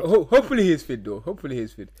 you doubt. Hopefully he's fit though. Hopefully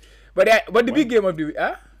he's fit. But the big When game of the week,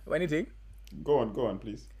 anything? go on,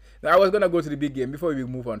 please. No, I was gonna go to the big game before we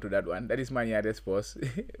move on to that one. That is Man United Sports.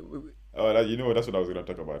 Oh, you know that's what I was gonna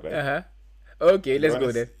talk about, right? Uh-huh. Okay, To be let's go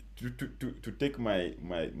honest, then. to take my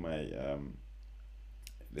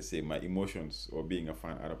let's say my emotions or being a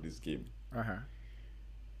fan out of this game Uh-huh.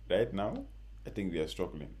 right now, I think we are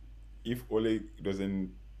struggling. If Ole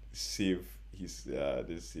doesn't save his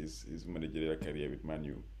managerial career with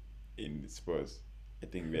Manu in Spurs, I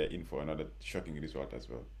think we are in for another shocking result as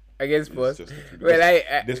well. Against It's Sports. just the truth Well, because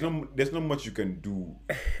I there's not much you can do,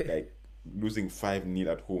 like losing 5-0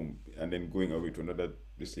 at home and then going away to another,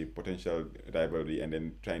 let's say, potential rivalry and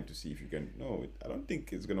then trying to see if you can. No, I don't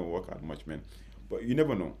think it's gonna work out much, man. But you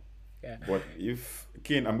never know. yeah. But if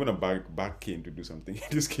Kane, I'm gonna back Kane to do something in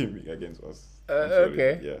this game against us. I'm sorry,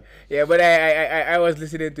 Okay. but yeah. Yeah, but I was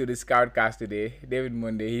listening to the Scoutcast today. David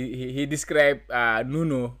Monday. He described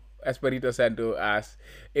Nuno Espirito Santo as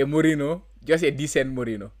a Mourinho, just a decent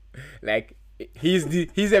Mourinho. Like he's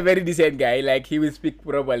a very decent guy. Like he will speak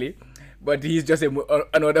properly, but he's just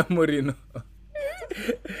another Mourinho.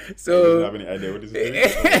 He doesn't So have any idea what he's doing.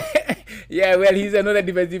 Or... yeah, well, he's another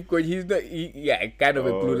defensive coach. He's not, yeah, kind of a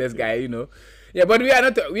Oh, clueless okay. guy, you know. Yeah, but we are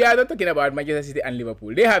not talking about Manchester City and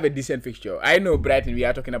Liverpool. They have a decent fixture. I know Brighton. We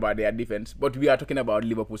are talking about their defense, but we are talking about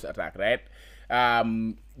Liverpool's attack, right?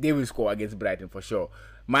 They will score against Brighton for sure.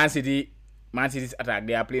 Man City's attack.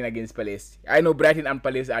 They are playing against Palace. I know Brighton and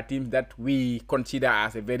Palace are teams that we consider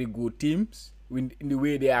as a very good teams in the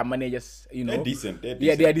way they are managers. You know, They're decent. They're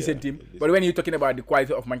yeah, they are decent. decent Yeah, team. they're But decent. when you're talking about the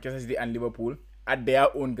quality of Manchester City and Liverpool at their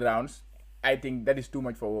own grounds, I think that is too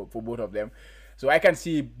much for both of them. So I can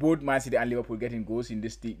see both Man City and Liverpool getting goals in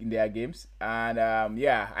their games, and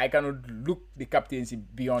yeah, I cannot look the captaincy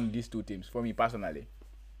beyond these two teams for me personally.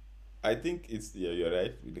 I think it's yeah, you're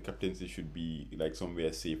right. The captaincy should be like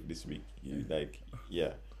somewhere safe this week. Like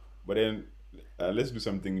yeah, but then let's do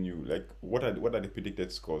something new. Like what are the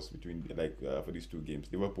predicted scores between like for these two games?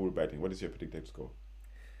 Liverpool Brighton. What is your predicted score?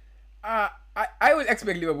 I will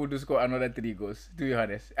expect Liverpool to score another 3 goals. To be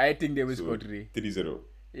honest, I think they will So score 3. 3-0.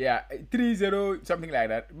 Yeah, 3-0, something like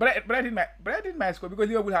that. But I think my score because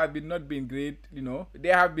Liverpool have been not been great. You know, they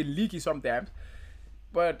have been leaky sometimes.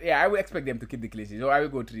 But yeah, I will expect them to keep the clean sheet. So I will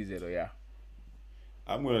go 3-0. Yeah.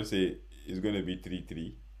 I'm gonna say it's gonna be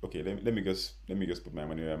 3-3. Okay, let me just put my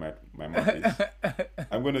money where my mouth is.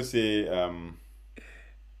 I'm gonna say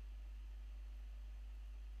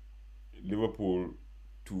Liverpool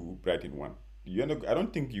 2, Brighton 1. I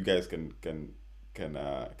don't think you guys can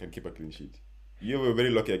keep a clean sheet. You were very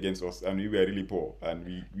lucky against us, and we were really poor, and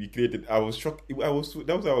we created. I was shocked. That was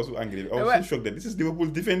why I was so angry. I was so shocked that this is Liverpool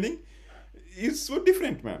defending. It's so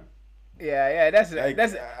different, man. Yeah. That's Like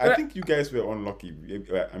that's. I think you guys were unlucky.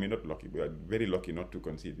 I mean, not lucky. We were very lucky not to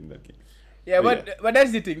concede in that game. Yeah, But but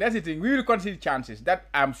that's the thing. That's the thing. We will concede chances. That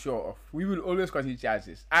I'm sure of. We will always concede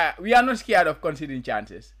chances. We are not scared of conceding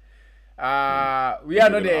chances. We If are you're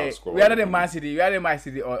not gonna a outscore we are not a them. Man City. We are a Man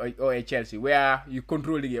City or a Chelsea where you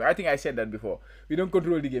control the game. I think I said that before. We don't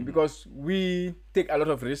control the game because we take a lot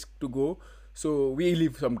of risk to go. So we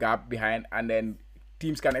leave some gap behind, and then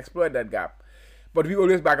teams can exploit that gap. But we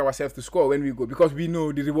always back ourselves to score when we go because we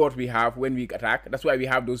know the reward we have when we attack. That's why we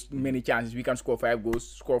have those many chances. We can score 5 goals,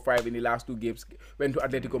 score 5 in the last 2 games. Went to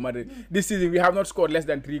Atletico Madrid. This season we have not scored less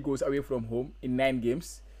than 3 goals away from home in 9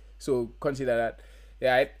 games. So consider that.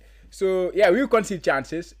 Yeah. Right? So yeah, we'll concede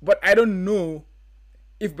chances, but I don't know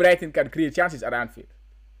if Brighton can create chances at Anfield.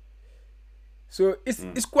 So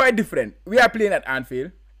it's quite different. We are playing at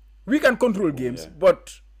Anfield. We can control games, yeah.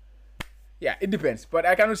 but yeah, it depends. But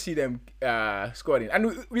I cannot see them scoring.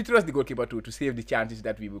 And we trust the goalkeeper too to save the chances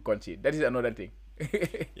that we will concede. That is another thing.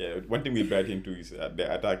 Yeah, one thing with Brighton too is the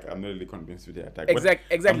attack. I'm not really convinced with the attack.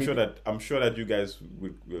 Exactly. I'm sure that you guys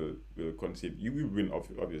will concede. You will win.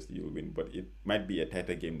 Obviously, you'll win. But it might be a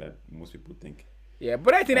tighter game that most people think. Yeah,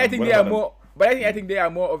 but I think what they are about more. But I think they are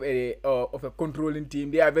more of a controlling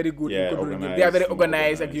team. They are very good in controlling games. They are very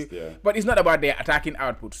organized. Yeah. But it's not about their attacking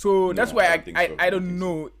output. So that's why I don't think so. I don't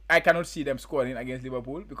know. I cannot see them scoring against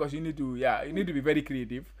Liverpool because you need to be very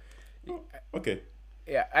creative. Okay.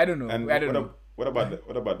 Yeah, I don't know. And I don't know.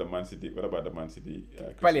 what about the Man City? What about the Man City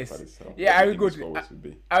Crystal Palace. Palace? Yeah, What do I you will think go the score would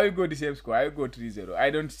be? I will go the same score. I will go 3-0. I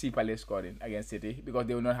don't see Palace scoring against City because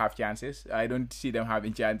they will not have chances. I don't see them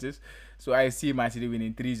having chances. So I see Man City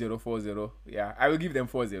winning 3-0, 4-0. Yeah, I will give them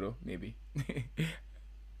 4-0 maybe.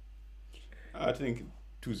 I think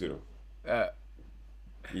 2-0. uh,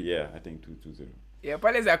 Yeah, I think 2-0. yeah,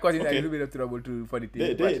 Palace are causing a Okay. little bit of trouble for the They, team.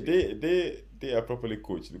 they, But they, they, they are properly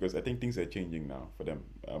coached because I think things are changing now for them.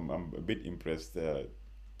 I'm a bit impressed,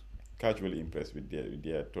 casually impressed with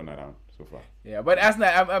their turnaround so far. yeah, but Arsenal,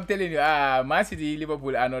 I'm telling you, Man City,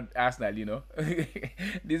 Liverpool are not Arsenal.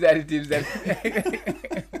 These are the teams that.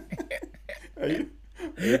 Are you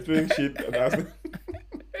throwing shit at Arsenal?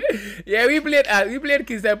 Yeah, we played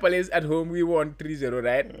Crystal Palace at home. We won 3-0,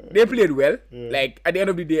 right? They played well. Yeah. Like at the end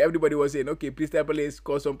of the day, everybody was saying, okay, Crystal Palace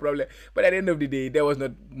caused some problem, but at the end of the day, there was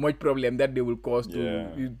not much problem that they will cause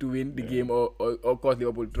to win the game or cause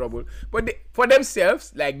Liverpool trouble. But for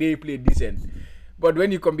themselves, like they played decent. But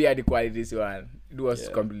when you compare the qualities, one, it was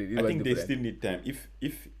completely. I think different. they still need time.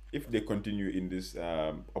 If they continue in this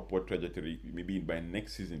upward trajectory, maybe by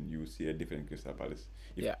next season you will see a different Crystal Palace.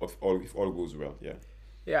 If all goes well, yeah.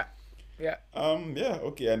 Yeah. Yeah,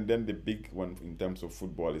 okay, and then the big one in terms of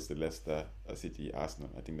football is the Leicester City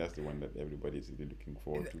Arsenal. I think that's the one that everybody is really looking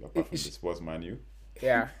forward to, apart from the Spurs Man U.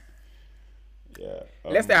 Yeah. Yeah.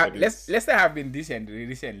 Leicester have been decent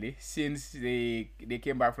recently since they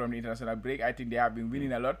came back from the international break. I think they have been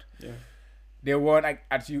winning a lot. Yeah. They won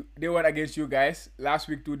They won against you guys last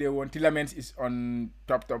week too. They won. Tillemans is on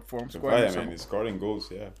top form, He's scoring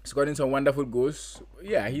goals. Yeah. Scoring some wonderful goals.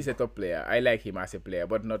 Yeah, he's a top player. I like him as a player,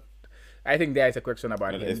 but not. I think there is a question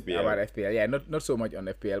about Not him FPL. about FPL. Yeah, not so much on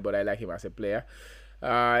FPL, but I like him as a player.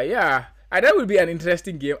 Yeah, and that will be an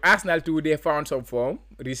interesting game. Arsenal too. They found some form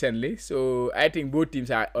recently, so I think both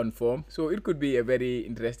teams are on form. So it could be a very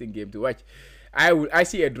interesting game to watch. I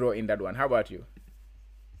see a draw in that one. How about you?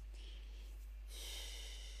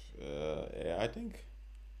 Yeah, I think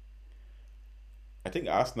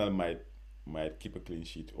Arsenal might keep a clean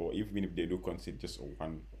sheet, or even if they do concede just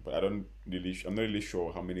one. But I'm not really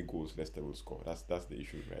sure how many goals Leicester will score. That's the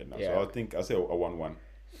issue right now. Yeah. So I'll say a 1-1.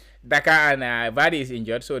 Daka and Vardy is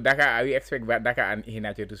injured, so we expect Daka and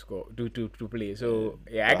Hinacho to score to play. So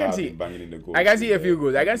yeah, I can see. Banging in the goals. I can see a few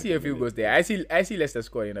goals. I can see a few goals there. I see Leicester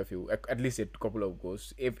scoring a few, at least a couple of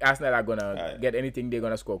goals. If Arsenal are gonna get anything, they're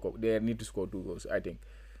gonna score. They need to score 2 goals. I think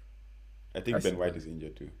Ben White is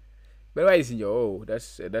injured too. Ben White is injured. Oh,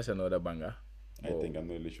 that's another banger. I think I'm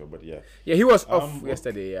not really sure, but yeah. Yeah, he was off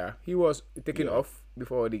yesterday. Yeah, he was taken off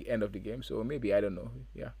before the end of the game. So maybe, I don't know.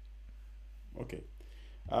 Yeah. Okay.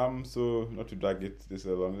 So not to drag this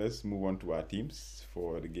along, let's move on to our teams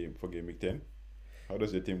for game week 10. How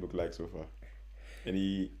does your team look like so far?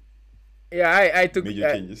 Any I took major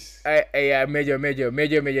changes?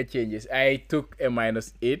 Major changes. I took a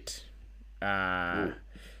 -8.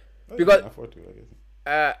 Because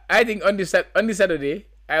I think on the Saturday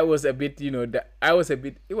I was a bit,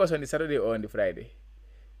 it was on the Saturday or on the Friday.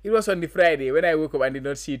 It was on the Friday when I woke up and did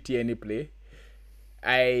not see Tierney play.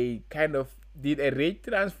 I kind of did a rage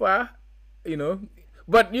transfer,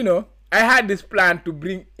 But, I had this plan to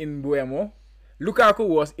bring in Buemo. Lukaku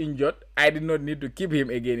was injured. I did not need to keep him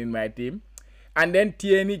again in my team. And then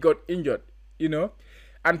Tierney got injured,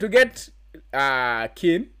 And to get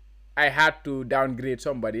Kane, I had to downgrade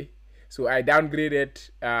somebody. So I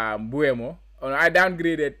downgraded Buemo. I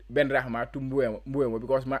downgraded Ben Rahma to Buemo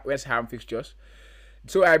because West Ham fixtures.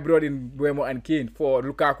 So I brought in Buemo and Kane for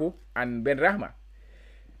Lukaku and Ben Rahma.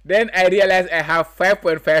 Then I realized I have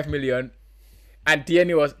 5.5 million and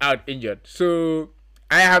Tierney was out injured. So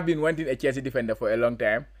I have been wanting a Chelsea defender for a long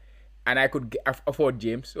time and I could afford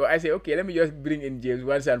James. So I say, okay, let me just bring in James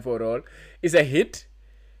once and for all. It's a hit,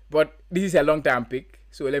 but this is a long-term pick,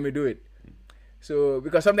 so let me do it. So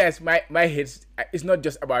because sometimes my hits, it's not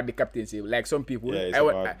just about the captaincy. Like some people,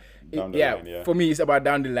 for me it's about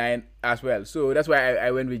down the line as well. So that's why I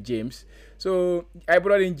went with James. So I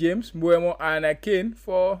brought in James, Mbuemo, and Kane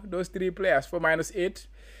for those 3 players for -8,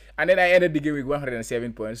 and then I ended the game with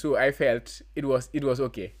 107 points. So I felt it was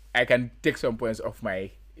okay. I can take some points off my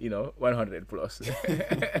 100 plus.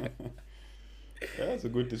 Yeah, that's a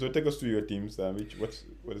good thing. So take us to your teams. What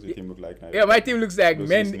does your team look like now? Yeah, my team looks like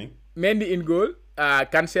Mendy in goal,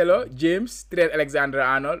 Cancelo, James, Trent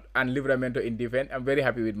Alexander-Arnold, and Livramento in defense. I'm very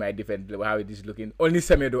happy with my defense, how it is looking. Only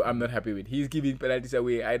Semedo I'm not happy with. He's giving penalties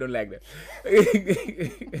away. I don't like that.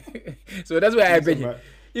 So that's why I bet him.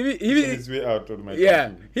 He's way out of my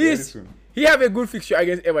team. He have a good fixture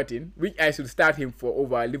against Everton, which I should start him for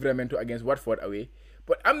over Livramento against Watford away.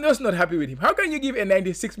 But I'm just not happy with him. How can you give a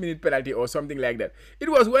 96-minute penalty or something like that?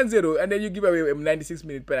 It was 1-0, and then you give away a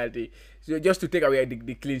 96-minute penalty just to take away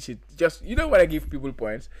the clean sheet. Just, you don't want to give people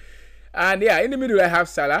points. And yeah, in the middle I have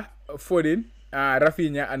Salah, Foden,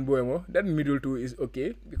 Rafinha, and Buemo. That middle two is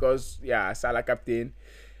okay because yeah, Salah captain,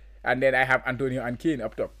 and then I have Antonio and Kane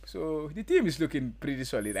up top. So the team is looking pretty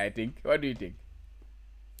solid, I think. What do you think?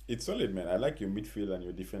 It's solid, man. I like your midfield and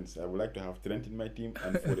your defense. I would like to have Trent in my team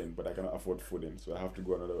and Foden, but I cannot afford Foden, so I have to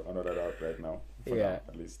go another route right now. For now,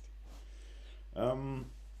 at least.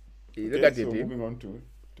 Look at your so team. moving on to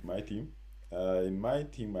my team. In my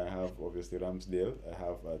team, I have obviously Ramsdale. I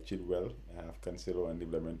have Chilwell. I have Cancelo and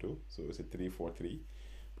Livramento. So it's a 3-4-3.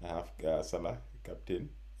 I have Salah, captain,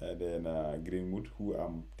 and then Greenwood, who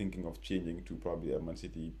I'm thinking of changing to probably a Man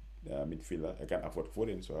City midfielder. I can't afford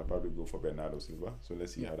Foden, so I'll probably go for Bernardo Silva. So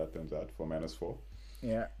let's see how that turns out for -4.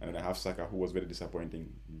 Yeah. And then I have Saka, who was very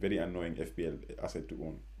disappointing, very annoying FPL asset to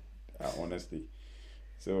own, honestly.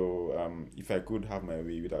 So if I could have my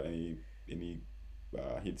way without any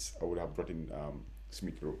hits, I would have brought in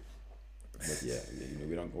Smith Rowe. But yeah,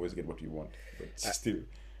 we don't always get what we want. But still,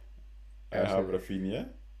 I have Rafinha.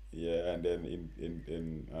 Yeah, and then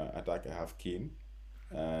in attack I have Kane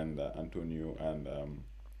and Antonio and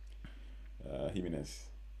Jimenez.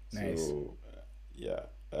 Nice. So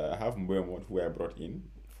I have Mbeumo, who I brought in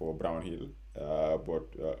for Brownhill,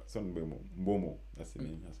 but Mbomo, that's the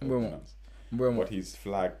name. That's how it's pronounced. Mbeumo. But he's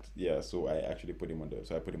flagged, so I actually put him on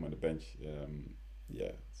the bench.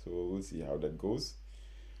 So we'll see how that goes.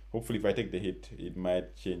 Hopefully, if I take the hit, it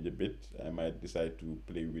might change a bit. I might decide to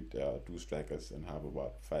play with 2 strikers and have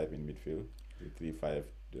about 5 in midfield, 3-5-2.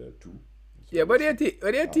 So yeah, but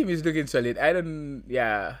your team is looking solid. I don't.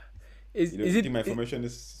 Yeah. Is it my formation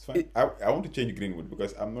is fine? I want to change Greenwood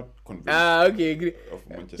because I'm not convinced. Okay. Of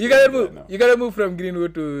Manchester You gotta United move. right now. You gotta move from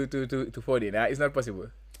Greenwood to Foden. It's not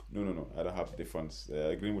possible. No. I don't have the funds.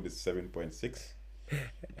 Greenwood is 7.6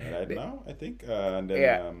 right now, I think, and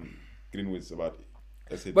then Greenwood is about.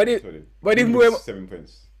 But if 7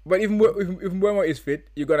 points. But if Mbeumo is fit,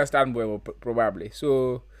 you're gonna start Mbeumo probably.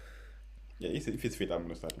 So. Yeah, if he's fit, I'm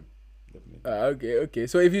gonna start him. Definitely. Okay.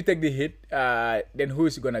 So if you take the hit, then who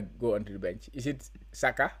is gonna go onto the bench? Is it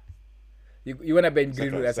Saka? You wanna bench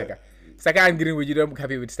Greenwood and Saka? Saka and Greenwood, you don't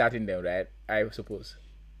happy with starting them, right? I suppose.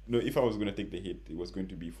 No, if I was gonna take the hit, it was going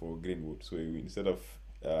to be for Greenwood. So instead of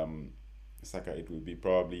Saka, it would be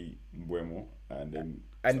probably Mbeumo and then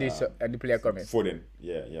the player coming. Foden.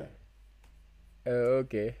 Yeah.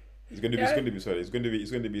 Okay. It's going to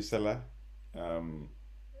be Salah,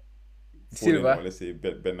 Silva, Foden, or let's say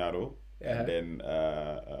Bernardo, and then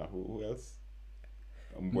who else?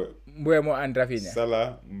 Mbeumo and Rafinha.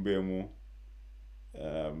 Salah, Mbeumo,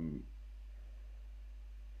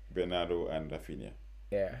 Bernardo, and Rafinha.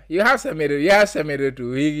 Yeah, you have Semedo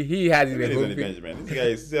too. He has it on the bench, man. This guy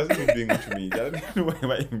is just not doing much to me. I don't know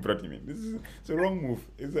why I brought him in. It's a wrong move.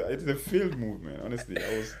 It's a failed move, man. Honestly,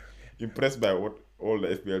 I was impressed by what all the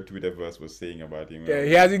FPL Twitterverse was saying about him. Yeah,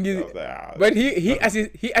 he hasn't given. But he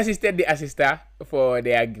assisted the assister for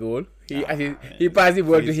their goal. He passed the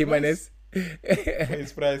ball to Jimenez. For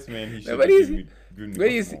his price, man, he should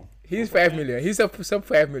he's 5 million. He's a sub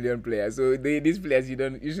 5 million player. So these players you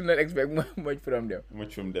should not expect much from them.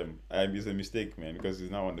 It's a mistake, man, because he's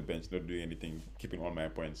now on the bench, not doing anything, keeping all my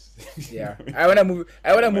points. Yeah, I wanna move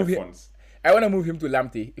him. I wanna move him to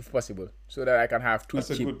Lamptey if possible, so that I can have 2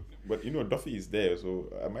 cheap. Good, but Duffy is there, so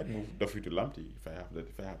I might move Duffy to Lamptey if I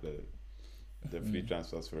have the free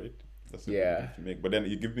transfers for it. That's a good move to make. But then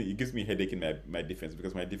it gives me headache in my defense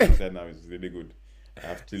because my defense right now is really good. I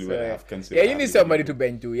have Chilwell, I have Cancelo. Yeah, you need somebody to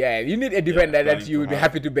bench too. Yeah, you need a defender that you would be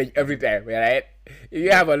happy to bench every time, right? If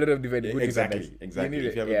you have a lot of defenders, exactly.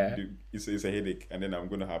 If you have it's a headache, and then I'm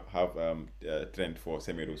gonna have Trent for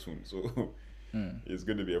Semedo soon, so it's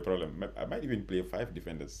going to be a problem. I might even play 5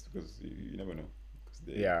 defenders because you never know.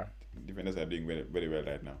 Defenders are doing very, very well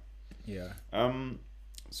right now. Yeah.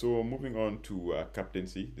 So moving on to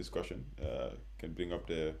captaincy discussion, can bring up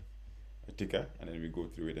the ticker and then we go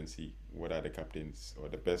through it and see what are the captains or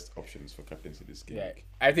the best options for captaincy this game. Yeah,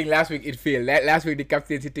 I think last week it failed. Last week the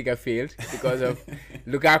captaincy ticker failed because of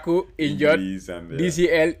Lukaku injured,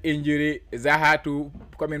 DCL injury, Zaha too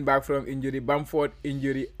coming back from injury, Bamford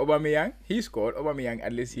injury, Aubameyang he scored. Aubameyang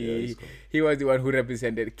at least he was the one who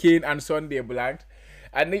represented. Kane and Son they blanked.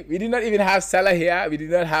 And we did not even have Salah here. We did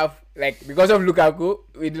not have, because of Lukaku,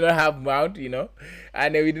 we did not have Mount,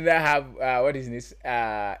 and we did not have, what was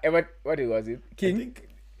it? King? I think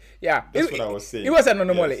that's what I was saying. It was an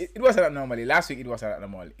anomaly. Yes. It was an anomaly. Last week it was an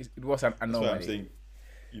anomaly. It was an anomaly. That's what I'm saying.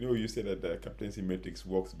 You said that the captaincy matrix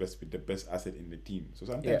works best with the best asset in the team. So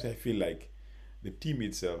sometimes I feel like the team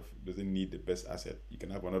itself doesn't need the best asset. You can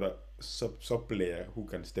have another sub player who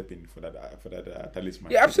can step in for that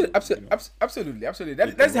talisman. Yeah, So, absolutely, you know, absolutely, absolutely.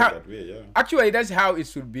 it That's can work how. that way. Yeah. Actually, that's how it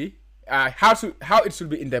should be. How it should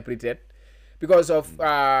be interpreted, because of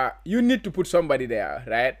you need to put somebody there,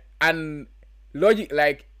 right? And logic,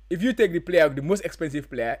 like if you take the player, the most expensive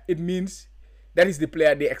player, it means that is the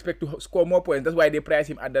player they expect to score more points. That's why they price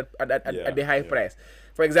him at at the high price.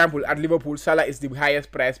 For example, at Liverpool, Salah is the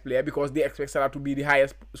highest priced player because they expect Salah to be the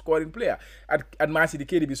highest scoring player. At Man City,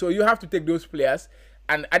 KDB. So you have to take those players,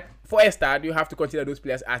 and for a start, you have to consider those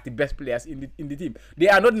players as the best players in the team. They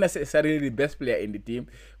are not necessarily the best player in the team,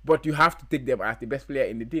 but you have to take them as the best player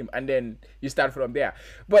in the team, and then you start from there.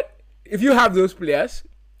 But if you have those players,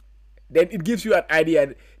 then it gives you an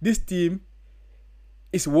idea this team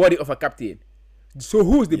is worthy of a captain. So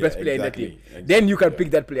who's the best player in the team? Exactly. Then you can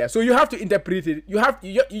pick that player. So you have to interpret it. You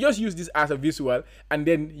just use this as a visual, and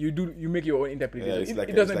then you make your own interpretation. Yeah,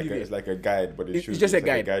 it's like a guide, but it's just a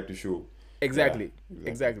guide. Like a guide to show. Exactly. Yeah,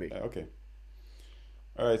 Exactly. Okay.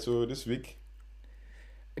 All right. So this week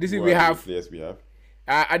we have players we have.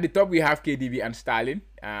 at the top we have KDB and Stalin.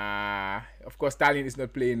 Of course, Stalin is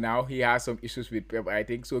not playing now. He has some issues with Pep, I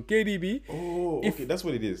think. So KDB. Oh, okay, that's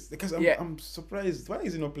what it is. Because I'm surprised. Why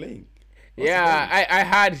is he not playing? I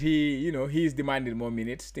heard he's demanding more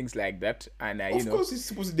minutes, things like that, and of course he's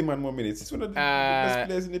supposed to demand more minutes. He's one of the best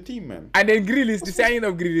players in the team, man. And then Grealish, the signing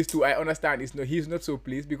of Grealish too, I understand he's not so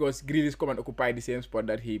pleased because Grealish come and occupy the same spot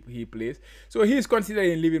that he plays. So he's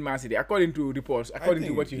considering leaving Man City, according to reports, according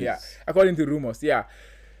to what you hear, according to rumors. Yeah.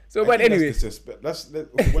 So, but anyway,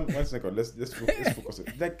 one second. Let's focus on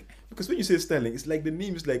it. Like, because when you say Sterling, it's like the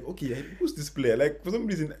name is like, okay, who's this player? Like, for some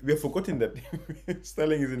reason, we have forgotten that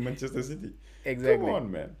Sterling is in Manchester City. Exactly. Come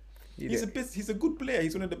on, man. He's a good player.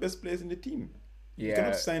 He's one of the best players in the team. Yeah. You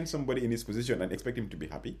cannot sign somebody in his position and expect him to be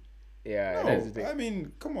happy. Yeah, no, I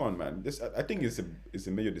mean, come on, man. I think it's a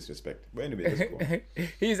major disrespect. But anyway, let's go.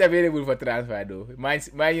 He's available for transfer, though. Man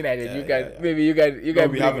United, maybe you can. No,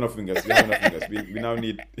 we have enough fingers. We now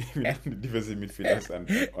need defensive midfielders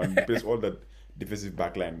and replace all that defensive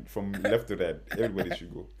backline from left to right. Everybody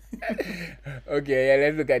should go. Okay, yeah,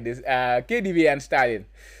 let's look at this. KDB and Stalin.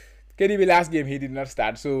 KDB last game he did not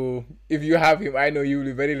start, so if you have him, I know you will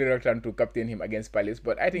be very reluctant to captain him against Palace,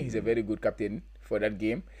 but I think he's a very good captain for that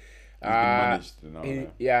game. He's been managed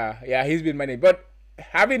now. He's been managed. But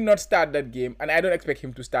having not started that game, and I don't expect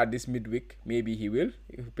him to start this midweek, maybe he will.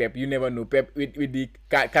 Pep, you never know. Pep with the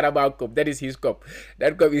Carabao Cup, that is his cup.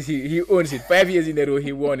 That cup is he owns it. 5 years in a row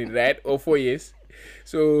he won it, right? Or 4 years.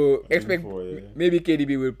 So expect maybe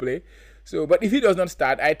KDB will play. So, but if he does not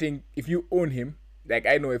start, I think if you own him, like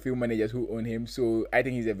I know a few managers who own him, so I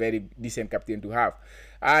think he's a very decent captain to have.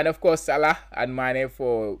 And of course Salah and Mane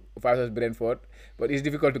versus Brentford, but it's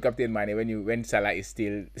difficult to captain Mane when Salah is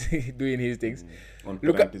still doing his things. On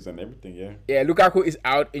penalties and everything, yeah. Yeah, Lukaku is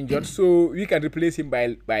out injured, so we can replace him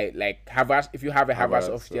by like Havertz. If you have a Havertz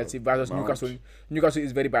of Chelsea versus Newcastle, Newcastle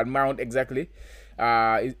is very bad. Mount exactly.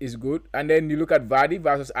 Is good. And then you look at Vardy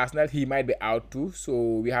versus Arsenal, he might be out too,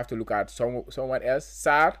 so we have to look at someone else.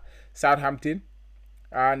 Southampton,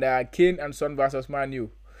 and Kane and Son versus Man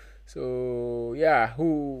U. So yeah,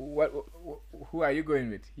 who are you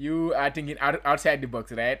going with? You are thinking outside the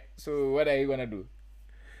box, right? So what are you gonna do?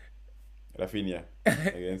 Rafinha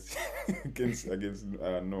against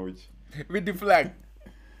Norwich with the flag.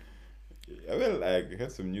 Well, I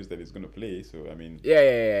heard some news that he's gonna play, so I mean.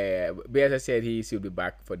 Yeah. Bielsa said he should be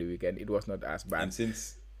back for the weekend. It was not as bad. And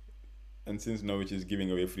since Norwich is giving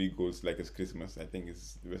away free goals like it's Christmas, I think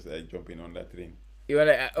it's just like jumping on that train. You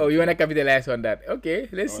wanna capitalize on that? Okay,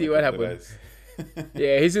 let's see what happens.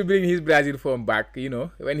 Yeah, he should bring his Brazil form back.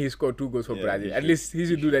 When he scored 2 goals for Brazil, at least he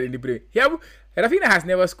should do that in the Premier. Rafinha has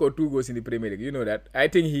never scored 2 goals in the Premier League. You know that. I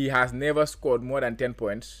think he has never scored more than 10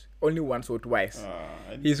 points. Only once or twice.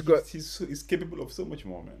 He's capable of so much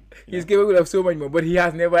more, man. He's capable of so much more, but he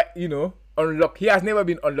has never, unlocked. He has never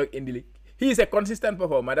been unlocked in the league. He is a consistent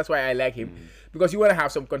performer. That's why I like him. Because you want to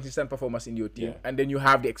have some consistent performers in your team, and then you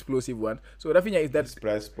have the explosive one. So Rafinha is that. His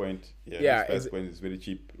price point. His price point is very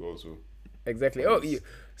cheap also. Exactly.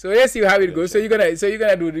 So let's see how it goes. So you're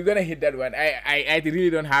gonna hit that one. I really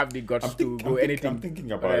don't have the guts to go anything. I'm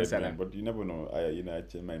thinking about it, man, but you never know. I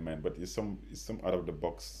change my mind. But it's some out of the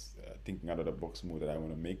box. Thinking out of the box move that I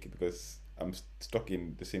want to make, because I'm stuck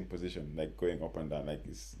in the same position, like going up and down. Like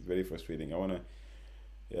it's very frustrating. I want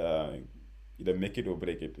to either make it or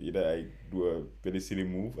break it. Either I do a very silly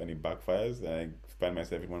move and it backfires and I find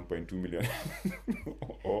myself at 1.2 million,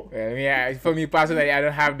 or Well, yeah, for me personally, I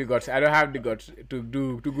don't have the guts. I don't have the guts to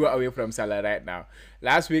go away from Salah right now.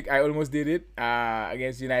 Last week I almost did it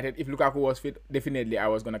against United. If Lukaku was fit, definitely I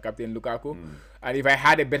was gonna captain Lukaku. And if I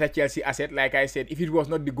had a better Chelsea asset, like I said, if it was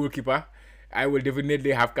not the goalkeeper, I will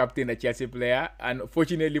definitely have captain a Chelsea player. And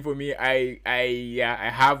fortunately for me, I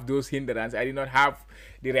have those hindrances. I did not have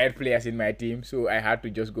the right players in my team, so I had to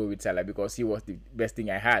just go with Salah because he was the best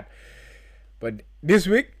thing I had. But this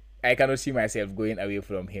week, I cannot see myself going away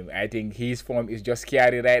from him. I think his form is just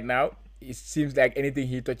scary right now. It seems like anything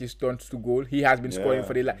he touches turns to goal. He has been scoring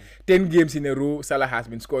for the 10 games in a row. Salah has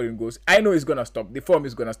been scoring goals. I know it's going to stop. The form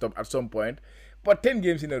is going to stop at some point. But 10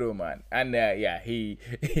 games in a row, man. And he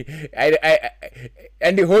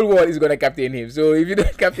and the whole world is going to captain him. So if you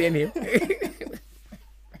don't captain him...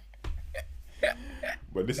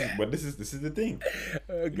 But this is the thing.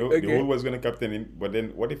 The whole was gonna captain him, but then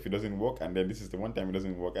what if it doesn't work? And then this is the one time it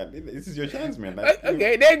doesn't work. And this is your chance, man. Like,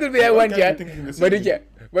 okay, there could be a one chance. But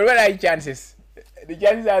what are your chances? The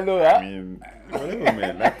chances are low, huh? I mean, whatever,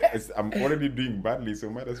 man. Like, I'm already doing badly, so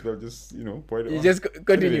might as well just point it. You just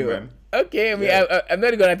continue. Man. Okay, I mean, I'm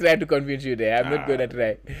not gonna try to convince you there. I'm not gonna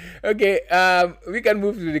try. Okay, we can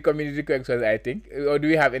move to the community questions, I think. Or do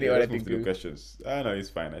we have any other things? Questions. No, it's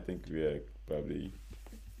fine. I think we are probably.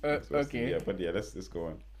 Okay. Yeah, but let's go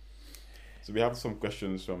on. So we have some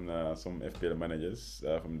questions from some FPL managers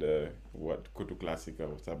from the Kotu Classic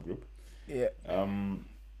WhatsApp group. Yeah.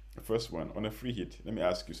 First one, on a free hit, let me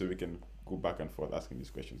ask you so we can go back and forth asking these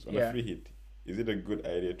questions. On a free hit, is it a good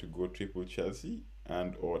idea to go triple Chelsea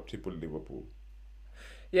and or triple Liverpool?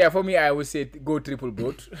 Yeah, for me, I would say go triple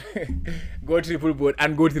boat. Go triple boat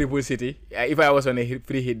and go triple City. If I was on a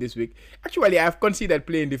free hit this week. Actually, I've considered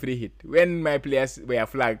playing the free hit. When my players were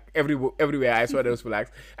flagged, everywhere I saw those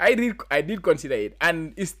flags, I did consider it.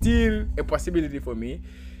 And it's still a possibility for me.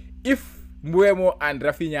 If Mbeumo and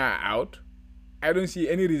Rafinha are out, I don't see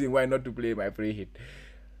any reason why not to play my free hit.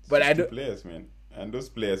 But I don't... players, man. And those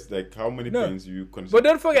players, like, how many points do you consider? But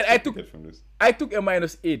don't forget, I took a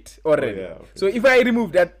 -8 already. Oh, yeah, okay. So if I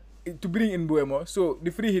remove that to bring in Mbeumo, so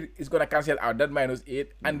the free hit is gonna cancel out that -8,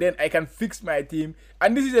 and then I can fix my team.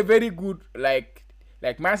 And this is a very good like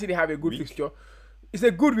Man City have a good fixture. It's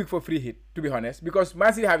a good week for free hit, to be honest, because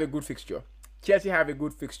Man City have a good fixture, Chelsea have a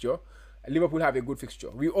good fixture, Liverpool have a good fixture.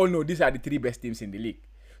 We all know these are the 3 best teams in the league.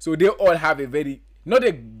 So they all have a very not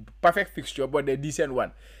a perfect fixture, but a decent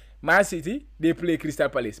one. Man City, they play Crystal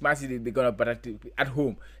Palace. Man City, they're going to batter at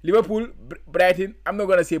home. Liverpool, Brighton, I'm not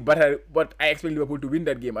going to say batter, but I expect Liverpool to win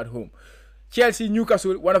that game at home. Chelsea,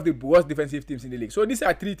 Newcastle, one of the worst defensive teams in the league. So these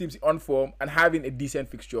are 3 teams on form and having a decent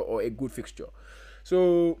fixture or a good fixture.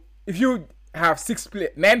 So if you have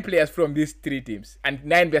 9 players from these 3 teams and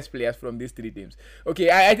 9 best players from these 3 teams.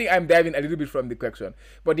 Okay, I think I'm diving a little bit from the question.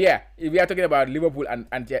 But yeah, if we are talking about Liverpool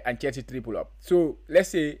and Chelsea triple up. So let's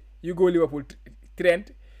say you go Liverpool,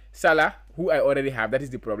 Trent, Salah, who I already have, that is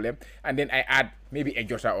the problem, and then I add maybe a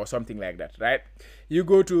Jota or something like that, right? You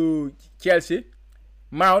go to Chelsea,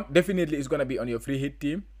 Mount definitely is going to be on your free hit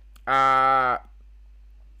team. Chilwell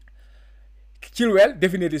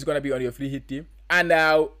definitely is going to be on your free hit team, and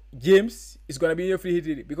now James is going to be in your free hit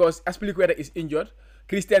team because Aspilicueta is injured,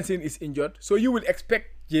 Christensen is injured, so you will expect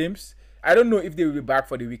James. I don't know if they will be back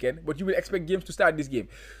for the weekend, but you will expect James to start this game.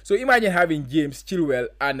 So imagine having James, Chilwell,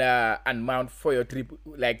 and Mount for your triple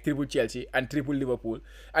Chelsea and triple Liverpool,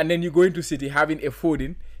 and then you go into City having a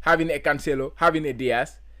Foden, having a Cancelo, having a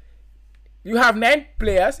Diaz. You have 9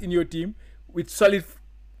 players in your team with solid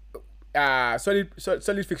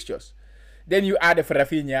fixtures. Then you add a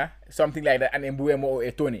Rafinha, something like that, and a Mbeumo or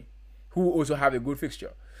a Tony, who also have a good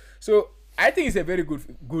fixture. So I think it's a very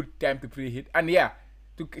good time to pre-hit, and yeah.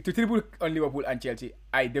 To triple on Liverpool and Chelsea,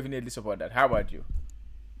 I definitely support that. How about you?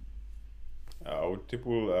 I would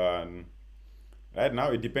triple. Right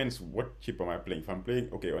now, it depends what chip am I playing. If I'm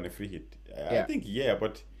playing on a free hit, I think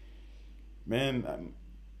but man,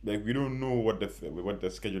 like we don't know what the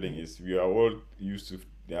scheduling is. We are all used to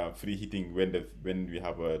free hitting when we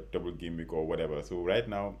have a double game week or whatever. So right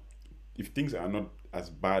now, if things are not as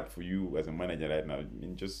bad for you as a manager right now, I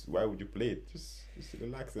mean, just why would you play it? Just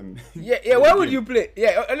relax and why would you play?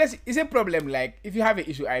 Unless it's a problem, like if you have an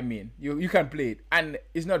issue, I mean, you can play it and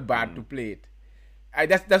it's not bad to play it.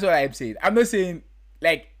 That's what I'm saying. I'm not saying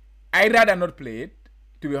like I'd rather not play it,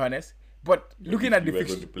 to be honest, but looking at the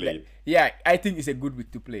fixture, I think it's a good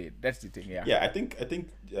week to play it. That's the thing. I think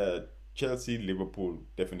Chelsea, Liverpool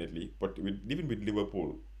definitely, but even with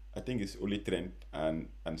Liverpool, I think it's only Trent and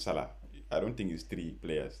Salah. I don't think it's 3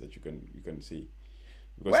 players that you can see.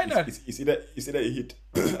 Because why not? It's either a hit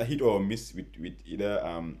a hit or a miss with either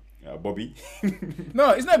Bobby.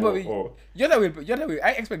 No, it's not or, Bobby. or Jota will.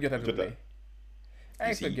 I expect Jota to Jota. play. I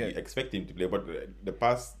You see, expect you Jota. expect him to play, but the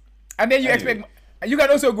past. And then you Anyway. expect. You can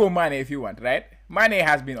also go Mane if you want, right? Mane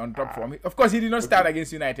has been on top form. Of course, he did not start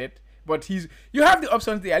against United, but you have the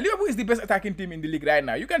options there. Liverpool is the best attacking team in the league right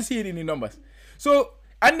now. You can see it in the numbers. So,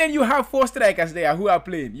 and then you have 4 strikers there who are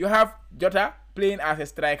playing. You have Jota playing as a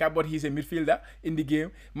striker, but he's a midfielder in the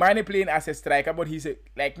game. Mane playing as a striker, but he's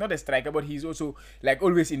not a striker, but he's also like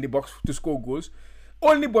always in the box to score goals.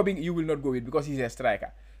 Only Bobby you will not go with because he's a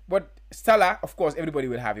striker. But Salah, of course, everybody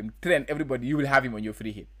will have him. Trent, everybody, you will have him on your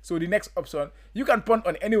free hit. So the next option, you can punt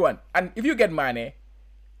on anyone. And if you get Mane,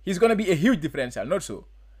 he's going to be a huge differential, not so.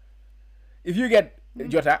 If you get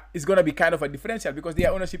Jota, it's going to be kind of a differential because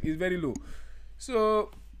their ownership is very low.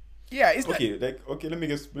 So, yeah, it's okay. Let me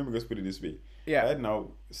just put it this way. Yeah. Right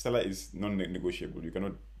now, Salah is non-negotiable. You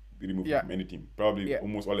cannot remove him Yeah. from any team. Probably Yeah.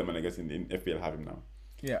 almost all the managers in FPL have him now.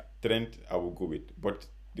 Yeah. Trent, I will go with. But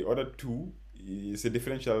the other two, it's a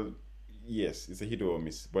differential. Yes, it's a hit or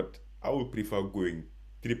miss. But I would prefer going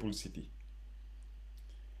triple City.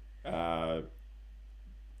 Right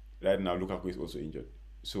now, Lukaku is also injured.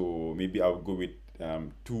 So maybe I'll go with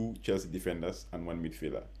 2 Chelsea defenders and 1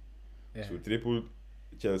 midfielder. Yeah. So triple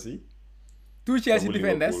Chelsea 2 Chelsea double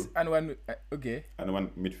defenders Liverpool. and 1. Okay. and 1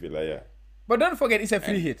 midfielder, yeah. But don't forget, it's a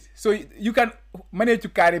free hit. So you can manage to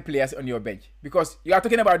carry players on your bench. Because you are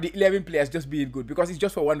talking about the 11 players just being good. Because it's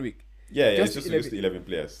just for 1 week. Yeah, Just it's 11. just 11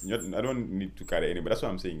 players. I don't need to carry anybody. That's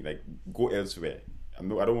what I'm saying. Like, go elsewhere. I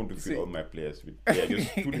don't want to fill all my players with. Yeah,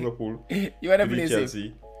 just 2 Liverpool, You want to 3 play Chelsea,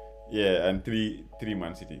 safe. yeah, and 3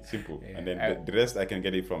 Man City. Simple. Yeah, And then the rest I can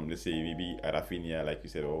get it from, let's say, maybe Rafinha, like you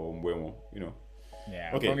said, or Mbuemo,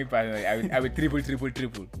 Yeah, Okay. for me personally, I would triple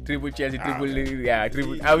Chelsea, triple, man. yeah,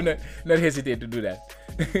 triple. I would not hesitate to do that.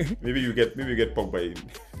 Maybe you get Pogba in.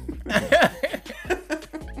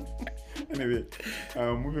 Anyway,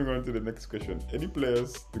 moving on to the next question. Any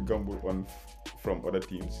players to gamble on from other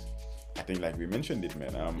teams? I think, like we mentioned it,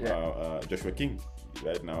 man. Joshua King,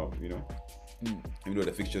 right now, even though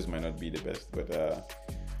the fixtures might not be the best, but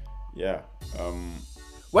yeah.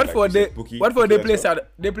 What like for you they? said, Pookie- What for Pookie they as play well.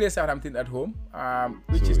 They play Southampton at home,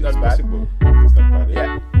 which So is not it's bad. possible. It's not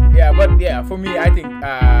bad. Yeah, but yeah, for me, I think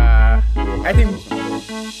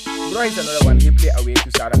Bro is another one. He play away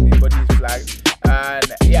to Southampton, but he's flagged. And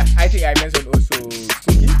yeah, I think I mentioned also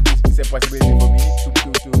Cookie. It's a possibility for me to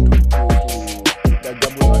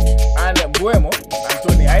gamble on. And Mbuemo and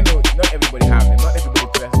Tony, I know not everybody have them. Not everybody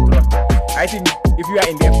trust them. I think if you are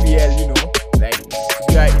in the FPL, like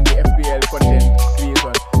if you are in the FPL content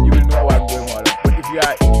creation, you will know about Mbuemo a lot. But if you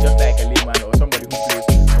are just like a layman or somebody who plays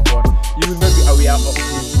for fun, you will not be aware of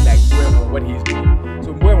like Mbuemo, what he's doing.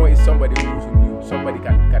 So Mbuemo is somebody who somebody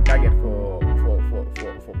can target for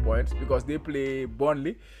points because they play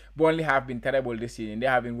Burnley. Burnley have been terrible this season. They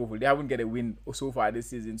have been woeful. They haven't get a win so far this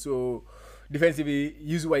season. So defensively,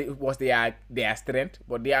 usually it was their strength,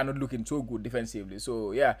 but they are not looking so good defensively.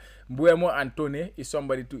 So yeah, Mbuemo and Tone is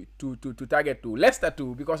somebody to target to. Leicester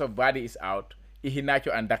too, because of Vardy is out.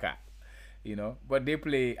 Iheanacho and Daka, but they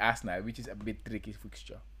play Arsenal, which is a bit tricky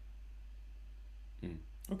fixture.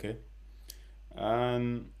 Okay.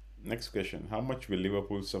 Next question: how much will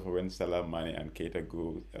Liverpool suffer when Salah, Mane, and Keita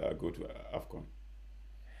go to AFCON?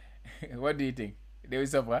 What do you think? They will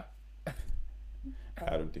suffer?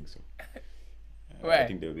 I don't think so. Why? I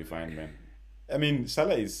think they'll be fine, man. I mean,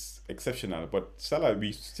 Salah is exceptional, but Salah,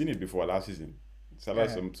 we've seen it before last season. Salah,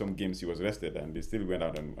 some games he was rested and they still went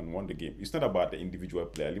out and won the game. It's not about the individual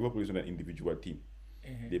player. Liverpool is not an individual team.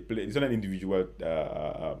 They play. It's not an individual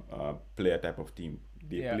player type of team.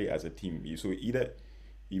 They play as a team. So either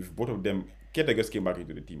if both of them, Keita just came back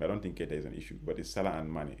into the team. I don't think Keita is an issue, but it's Salah and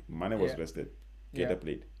Mane. Mane was rested. Keita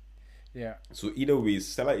played. Yeah. So either way,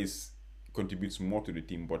 Salah contributes more to the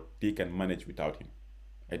team, but they can manage without him.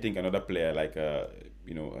 I think another player like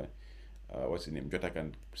what's his name, Jota,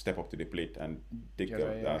 can step up to the plate and take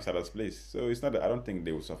Salah's place. So it's not. I don't think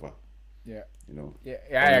they will suffer. Yeah.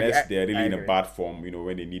 Unless they're really in a bad form,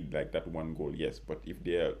 when they need like that one goal, yes. But if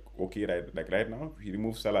they're okay, right now, if you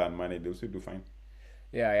remove Salah and Mane, they'll still do fine.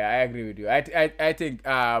 Yeah, I agree with you. I think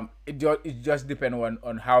it just depends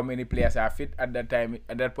on how many players are fit at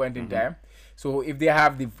that point in time. So if they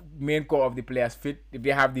have the main core of the players fit, if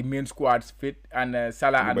they have the main squads fit, and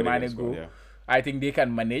Salah and Mane go, I think they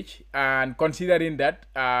can manage. And considering that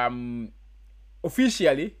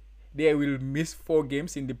officially they will miss 4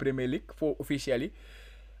 games in the Premier League, 4 officially.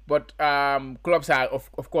 But clubs are,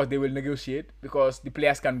 of course, they will negotiate because the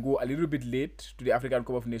players can go a little bit late to the African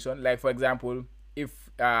Cup of Nations. Like, for example, if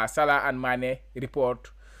Salah and Mane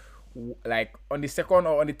report like on the 2nd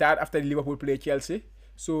or on the 3rd after Liverpool play Chelsea,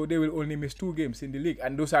 So they will only miss 2 games in the league,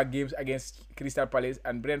 and those are games against Crystal Palace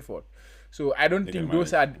and Brentford. So I don't They can think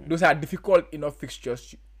manage. Yeah. those are difficult enough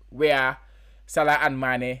fixtures where Salah and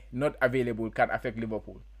Mane not available can affect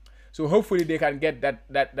Liverpool. So hopefully they can get that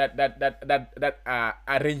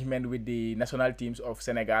arrangement with the national teams of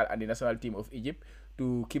Senegal and the national team of Egypt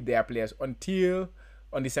to keep their players until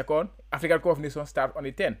on the second. African Cup of Nations start on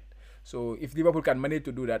the 10th. So if Liverpool can manage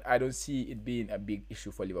to do that, I don't see it being a big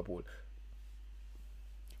issue for Liverpool.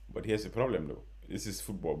 But here's the problem, though. This is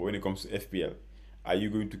football. But when it comes to FPL, are you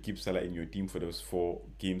going to keep Salah in your team for those 4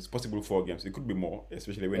 games, possible 4 games? It could be more,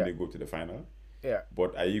 especially when Yeah. they go to the final. Yeah.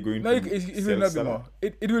 But are you going No, to it will sell not be Salah? more.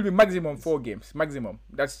 It will be maximum 4 games. Maximum.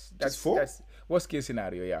 Just 4? That's worst case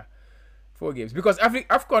scenario. Yeah, 4 games because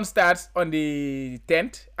Afcon starts on the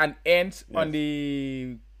 10th and ends on Yes.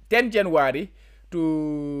 the 10th January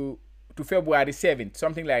to February 7th,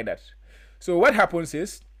 something like that. So what happens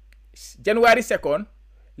is January 2nd,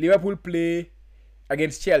 Liverpool play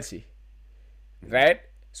against Chelsea, right?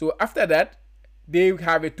 So after that, they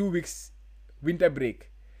have a 2 weeks winter break.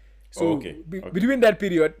 So Okay. between that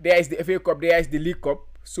period, there is the FA Cup, there is the League Cup.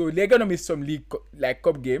 So they're gonna miss some like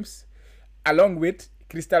cup games, along with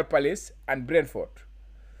Crystal Palace and Brentford.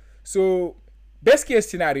 So best case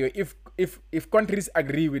scenario, if countries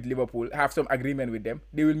agree with Liverpool, have some agreement with them,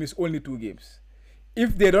 they will miss only 2 games.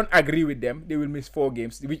 If they don't agree with them, they will miss 4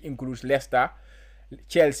 games, which includes Leicester,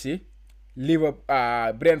 Chelsea, Liverpool,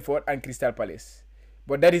 Brentford, and Crystal Palace.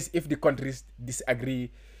 But that is if the countries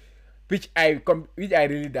disagree, which I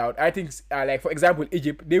really doubt. I think like for example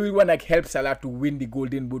Egypt, they will want to help Salah to win the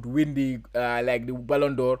Golden Boot, win the like the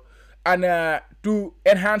Ballon d'Or, and to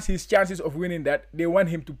enhance his chances of winning that, they want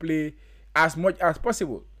him to play as much as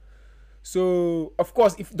possible. So of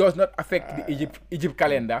course, if it does not affect the Egypt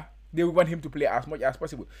calendar, they will want him to play as much as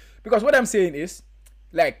possible. Because what I'm saying is,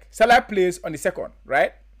 like Salah plays on the 2nd,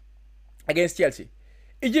 right, against Chelsea.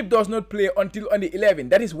 Egypt does not play until on the 11th.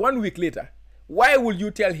 That is 1 week later. Why would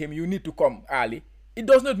you tell him you need to come early? It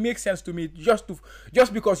does not make sense to me.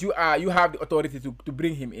 Just because you have the authority to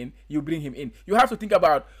bring him in, you bring him in. You have to think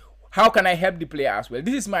about how can I help the player as well.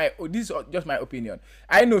 This is just my opinion.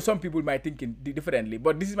 I know some people might think differently,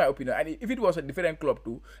 but this is my opinion. And if it was a different club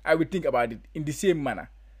too, I would think about it in the same manner.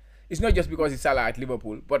 It's not just because it's Salah at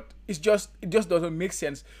Liverpool, but it just doesn't make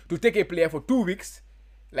sense to take a player for 2 weeks,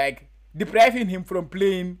 like depriving him from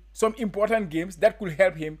playing some important games that could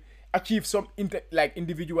help him achieve some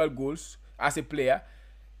individual goals as a player.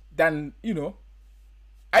 Then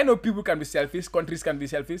I know people can be selfish, countries can be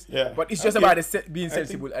selfish, Yeah. but it's just Okay. about being I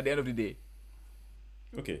sensible think- at the end of the day.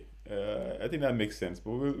 Okay. I think that makes sense,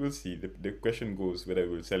 but we'll see. The question goes whether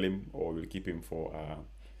we'll sell him or we'll keep him for.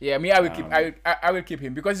 Yeah, me, I will keep. I will keep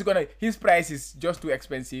him because his price is just too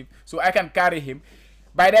expensive, so I can carry him.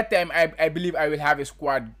 By that time, I believe I will have a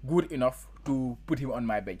squad good enough to put him on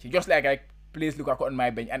my bench. Just like I placed Lukaku on my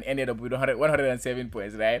bench and ended up with 107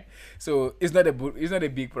 points, right? So it's not a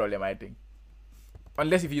big problem, I think,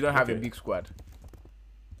 unless if you don't have a Okay. big squad.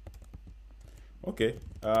 Okay.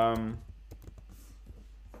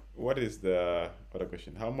 What is the other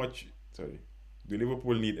question? How much? Sorry. Do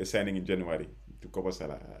Liverpool need a signing in January to cover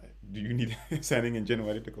Salah? Do you need a signing in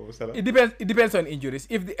January to cover Salah? It depends on injuries.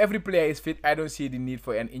 If every player is fit, I don't see the need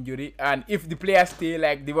for an injury. And if the players stay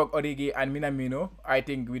like Divock Origi and Minamino, I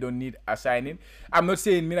think we don't need a signing. I'm not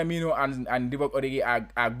saying Minamino and Divock Origi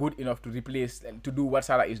are good enough to replace, to do what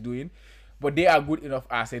Salah is doing, but they are good enough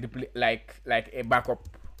as a like a backup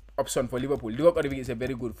option for Liverpool. Divock Origi is a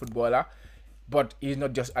very good footballer, but he's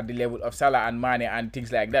not just at the level of Salah and Mane and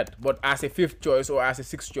things like that. But as a 5th choice or as a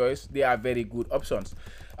 6th choice, they are very good options.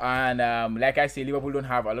 And like I say, Liverpool don't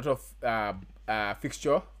have a lot of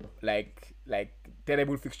fixture, like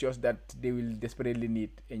terrible fixtures that they will desperately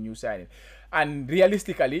need a new signing. And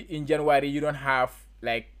realistically, in January, you don't have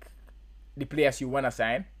like the players you want to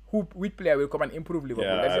sign. Which player will come and improve Liverpool?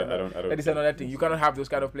 Yeah, That is another thing. You cannot have those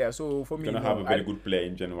kind of players. So for me, You're gonna have a very good player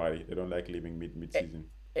in January. They don't like leaving mid-season.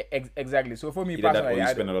 Exactly. So for me Either that or personally, you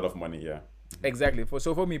spend a lot of money. Yeah. exactly.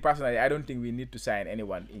 For me personally, I don't think we need to sign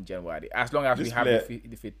anyone in January as long as we This have player-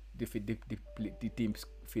 the teams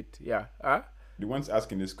fit. Yeah. Huh? The ones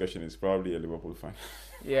asking this question is probably a Liverpool fan.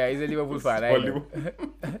 Yeah, he's a Liverpool fan. I Or know.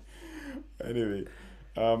 Liverpool- Anyway,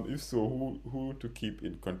 if so, who to keep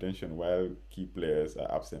in contention while key players are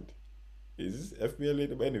absent? Is this FPL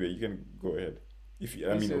later? But anyway, you can go ahead.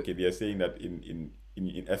 Okay, they are saying that in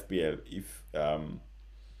FPL,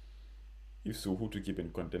 if so, who to keep in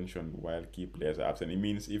contention while key players are absent? It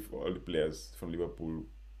means if all the players from Liverpool,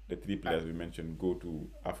 the 3 players we mentioned, go to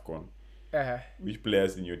AFCON, Uh-huh. which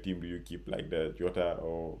players in your team do you keep, like the Jota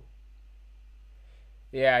or?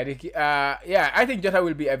 Yeah, I think Jota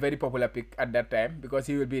will be a very popular pick at that time because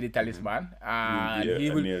he will be the talisman, He will be and he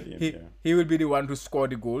a will nailed in, he, yeah. he will be the one to score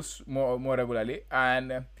the goals more regularly.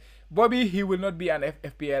 And Bobby, he will not be an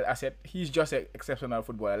FPL asset. He's just an exceptional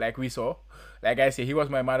footballer, like we saw. Like I say, he was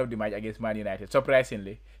my man of the match against Man United.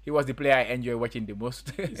 Surprisingly, he was the player I enjoy watching the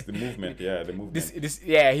most. It's the movement, yeah, the movement.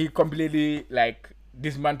 He completely like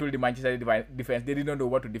dismantled the Manchester defense. They didn't know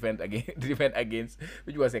what to defend against,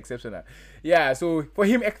 which was exceptional. Yeah, so for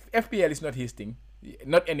him, FPL is not his thing,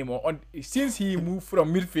 not anymore. Since he moved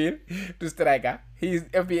from midfield to striker, his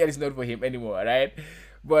FPL is not for him anymore, right?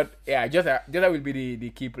 But yeah, Jota will be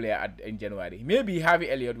the key player in January. Maybe Harvey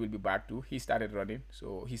Elliott will be back too. He started running,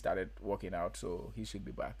 so he started working out, so he should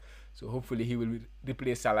be back. So hopefully he will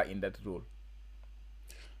replace Salah in that role.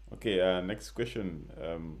 Okay, next question.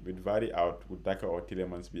 With Vardy out, would Daka or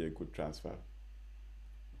Tillemans be a good transfer?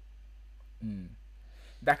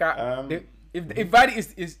 Daka, Um, if Vardy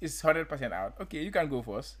is 100% out, okay, you can go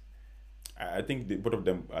first. I think both of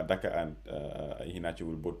them, Daka and Hinachi,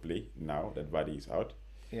 will both play now that Vardy is out.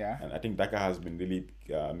 Yeah. And I think Daka has been really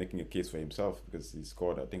making a case for himself because he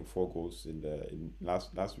scored, I think, 4 goals in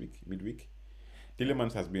last week, midweek.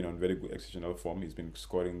 Tillemans has been on very good exceptional form. He's been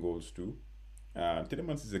scoring goals too.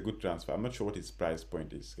 Tillemans is a good transfer. I'm not sure what his price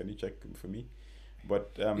point is. Can you check for me?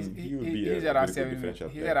 But he will be he's a around very good differential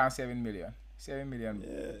he's player. around 7 million. 7 million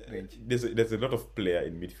range. There's a lot of player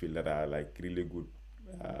in midfield that are like really good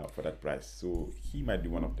for that price. So he might be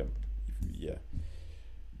one of them. Yeah.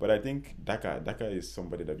 But I think Daka is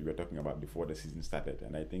somebody that we were talking about before the season started,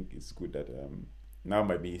 and I think it's good that now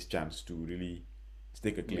might be his chance to really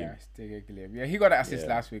stake a claim. Yeah, stake a claim. Yeah, he got an assist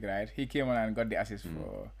Yeah. last week, right? He came on and got the assist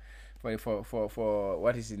for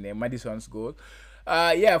what is his name, Madison's goal.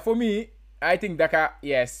 Yeah, for me, I think Daka,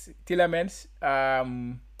 yes. Tillemans,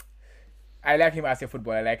 I like him as a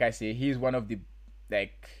footballer. Like I say, he's one of the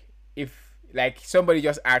if somebody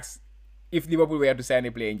just asks if Liverpool were to sign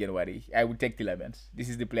a player in January, I would take Tillemans. This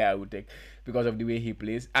is the player I would take because of the way he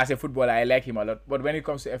plays. As a footballer, I like him a lot. But when it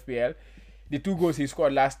comes to FPL, the 2 goals he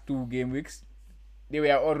scored last 2 game weeks, they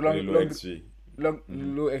were all low XG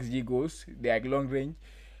goals. They are long range.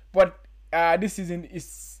 But this season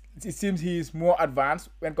it seems he is more advanced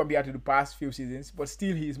when compared to the past few seasons, but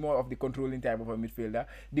still he is more of the controlling type of a midfielder.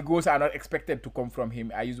 The goals are not expected to come from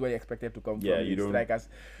him. Are usually expected to come from the strikers.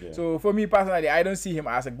 Yeah. So for me personally, I don't see him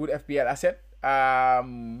as a good FPL asset.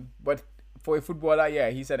 But for a footballer, yeah,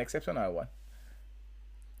 he's an exceptional one.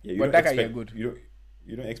 Yeah, but that guy, good. You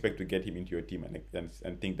don't expect to get him into your team and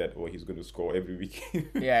think that he's going to score every week.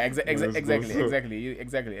 Yeah, exactly.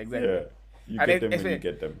 Yeah. You get them when you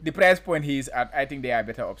get them. The price point he's at, I think there are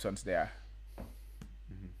better options there.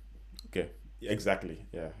 Okay, exactly.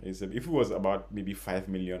 Yeah, if it was about maybe 5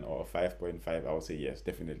 million or 5.5, I would say yes,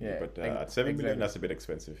 definitely. Yeah, but at 7 million, that's a bit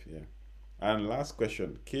expensive. Yeah. And last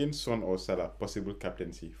question: Kane, Son, or Salah possible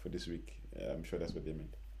captaincy for this week? I'm sure that's what they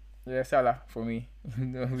meant. Yeah, Salah for me.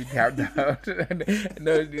 No, without doubt.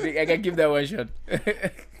 No, I can give that one shot. I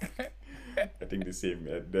think the same.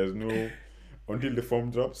 There's no. Until the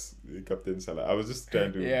form drops, Captain Salah. I was just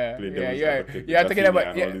trying to play devil's advocate. You are talking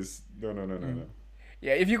about No.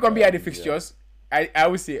 Yeah, if you compare the fixtures, I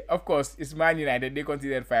would say, of course, it's Man United. They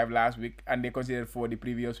considered 5 last week and they considered 4 the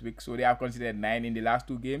previous week, so they have considered 9 in the last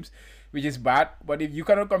 2 games, which is bad. But if you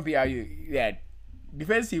cannot compare,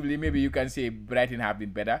 defensively, maybe you can say Brighton have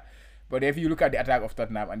been better. But if you look at the attack of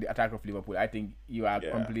Tottenham and the attack of Liverpool, I think you are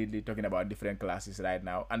completely talking about different classes right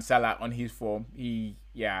now. And Salah on his form, he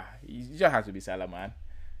just has to be Salah, man.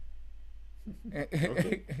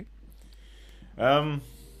 Okay.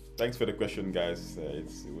 Thanks for the question, guys.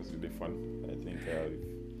 It was really fun. I think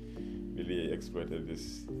we've really exploited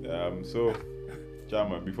this. So,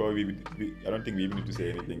 Chama, before I don't think we even need to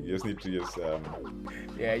say anything. You just need to just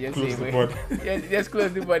close the pod. Just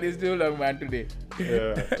close the pod. It's too long, man, today.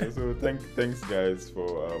 Yeah. So thanks, guys,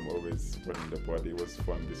 for always supporting the pod. It was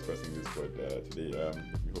fun discussing this pod today.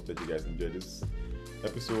 We hope that you guys enjoyed this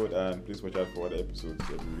episode, and please watch out for other episodes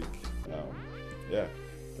every week.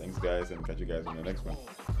 Thanks, guys, and catch you guys on the next one.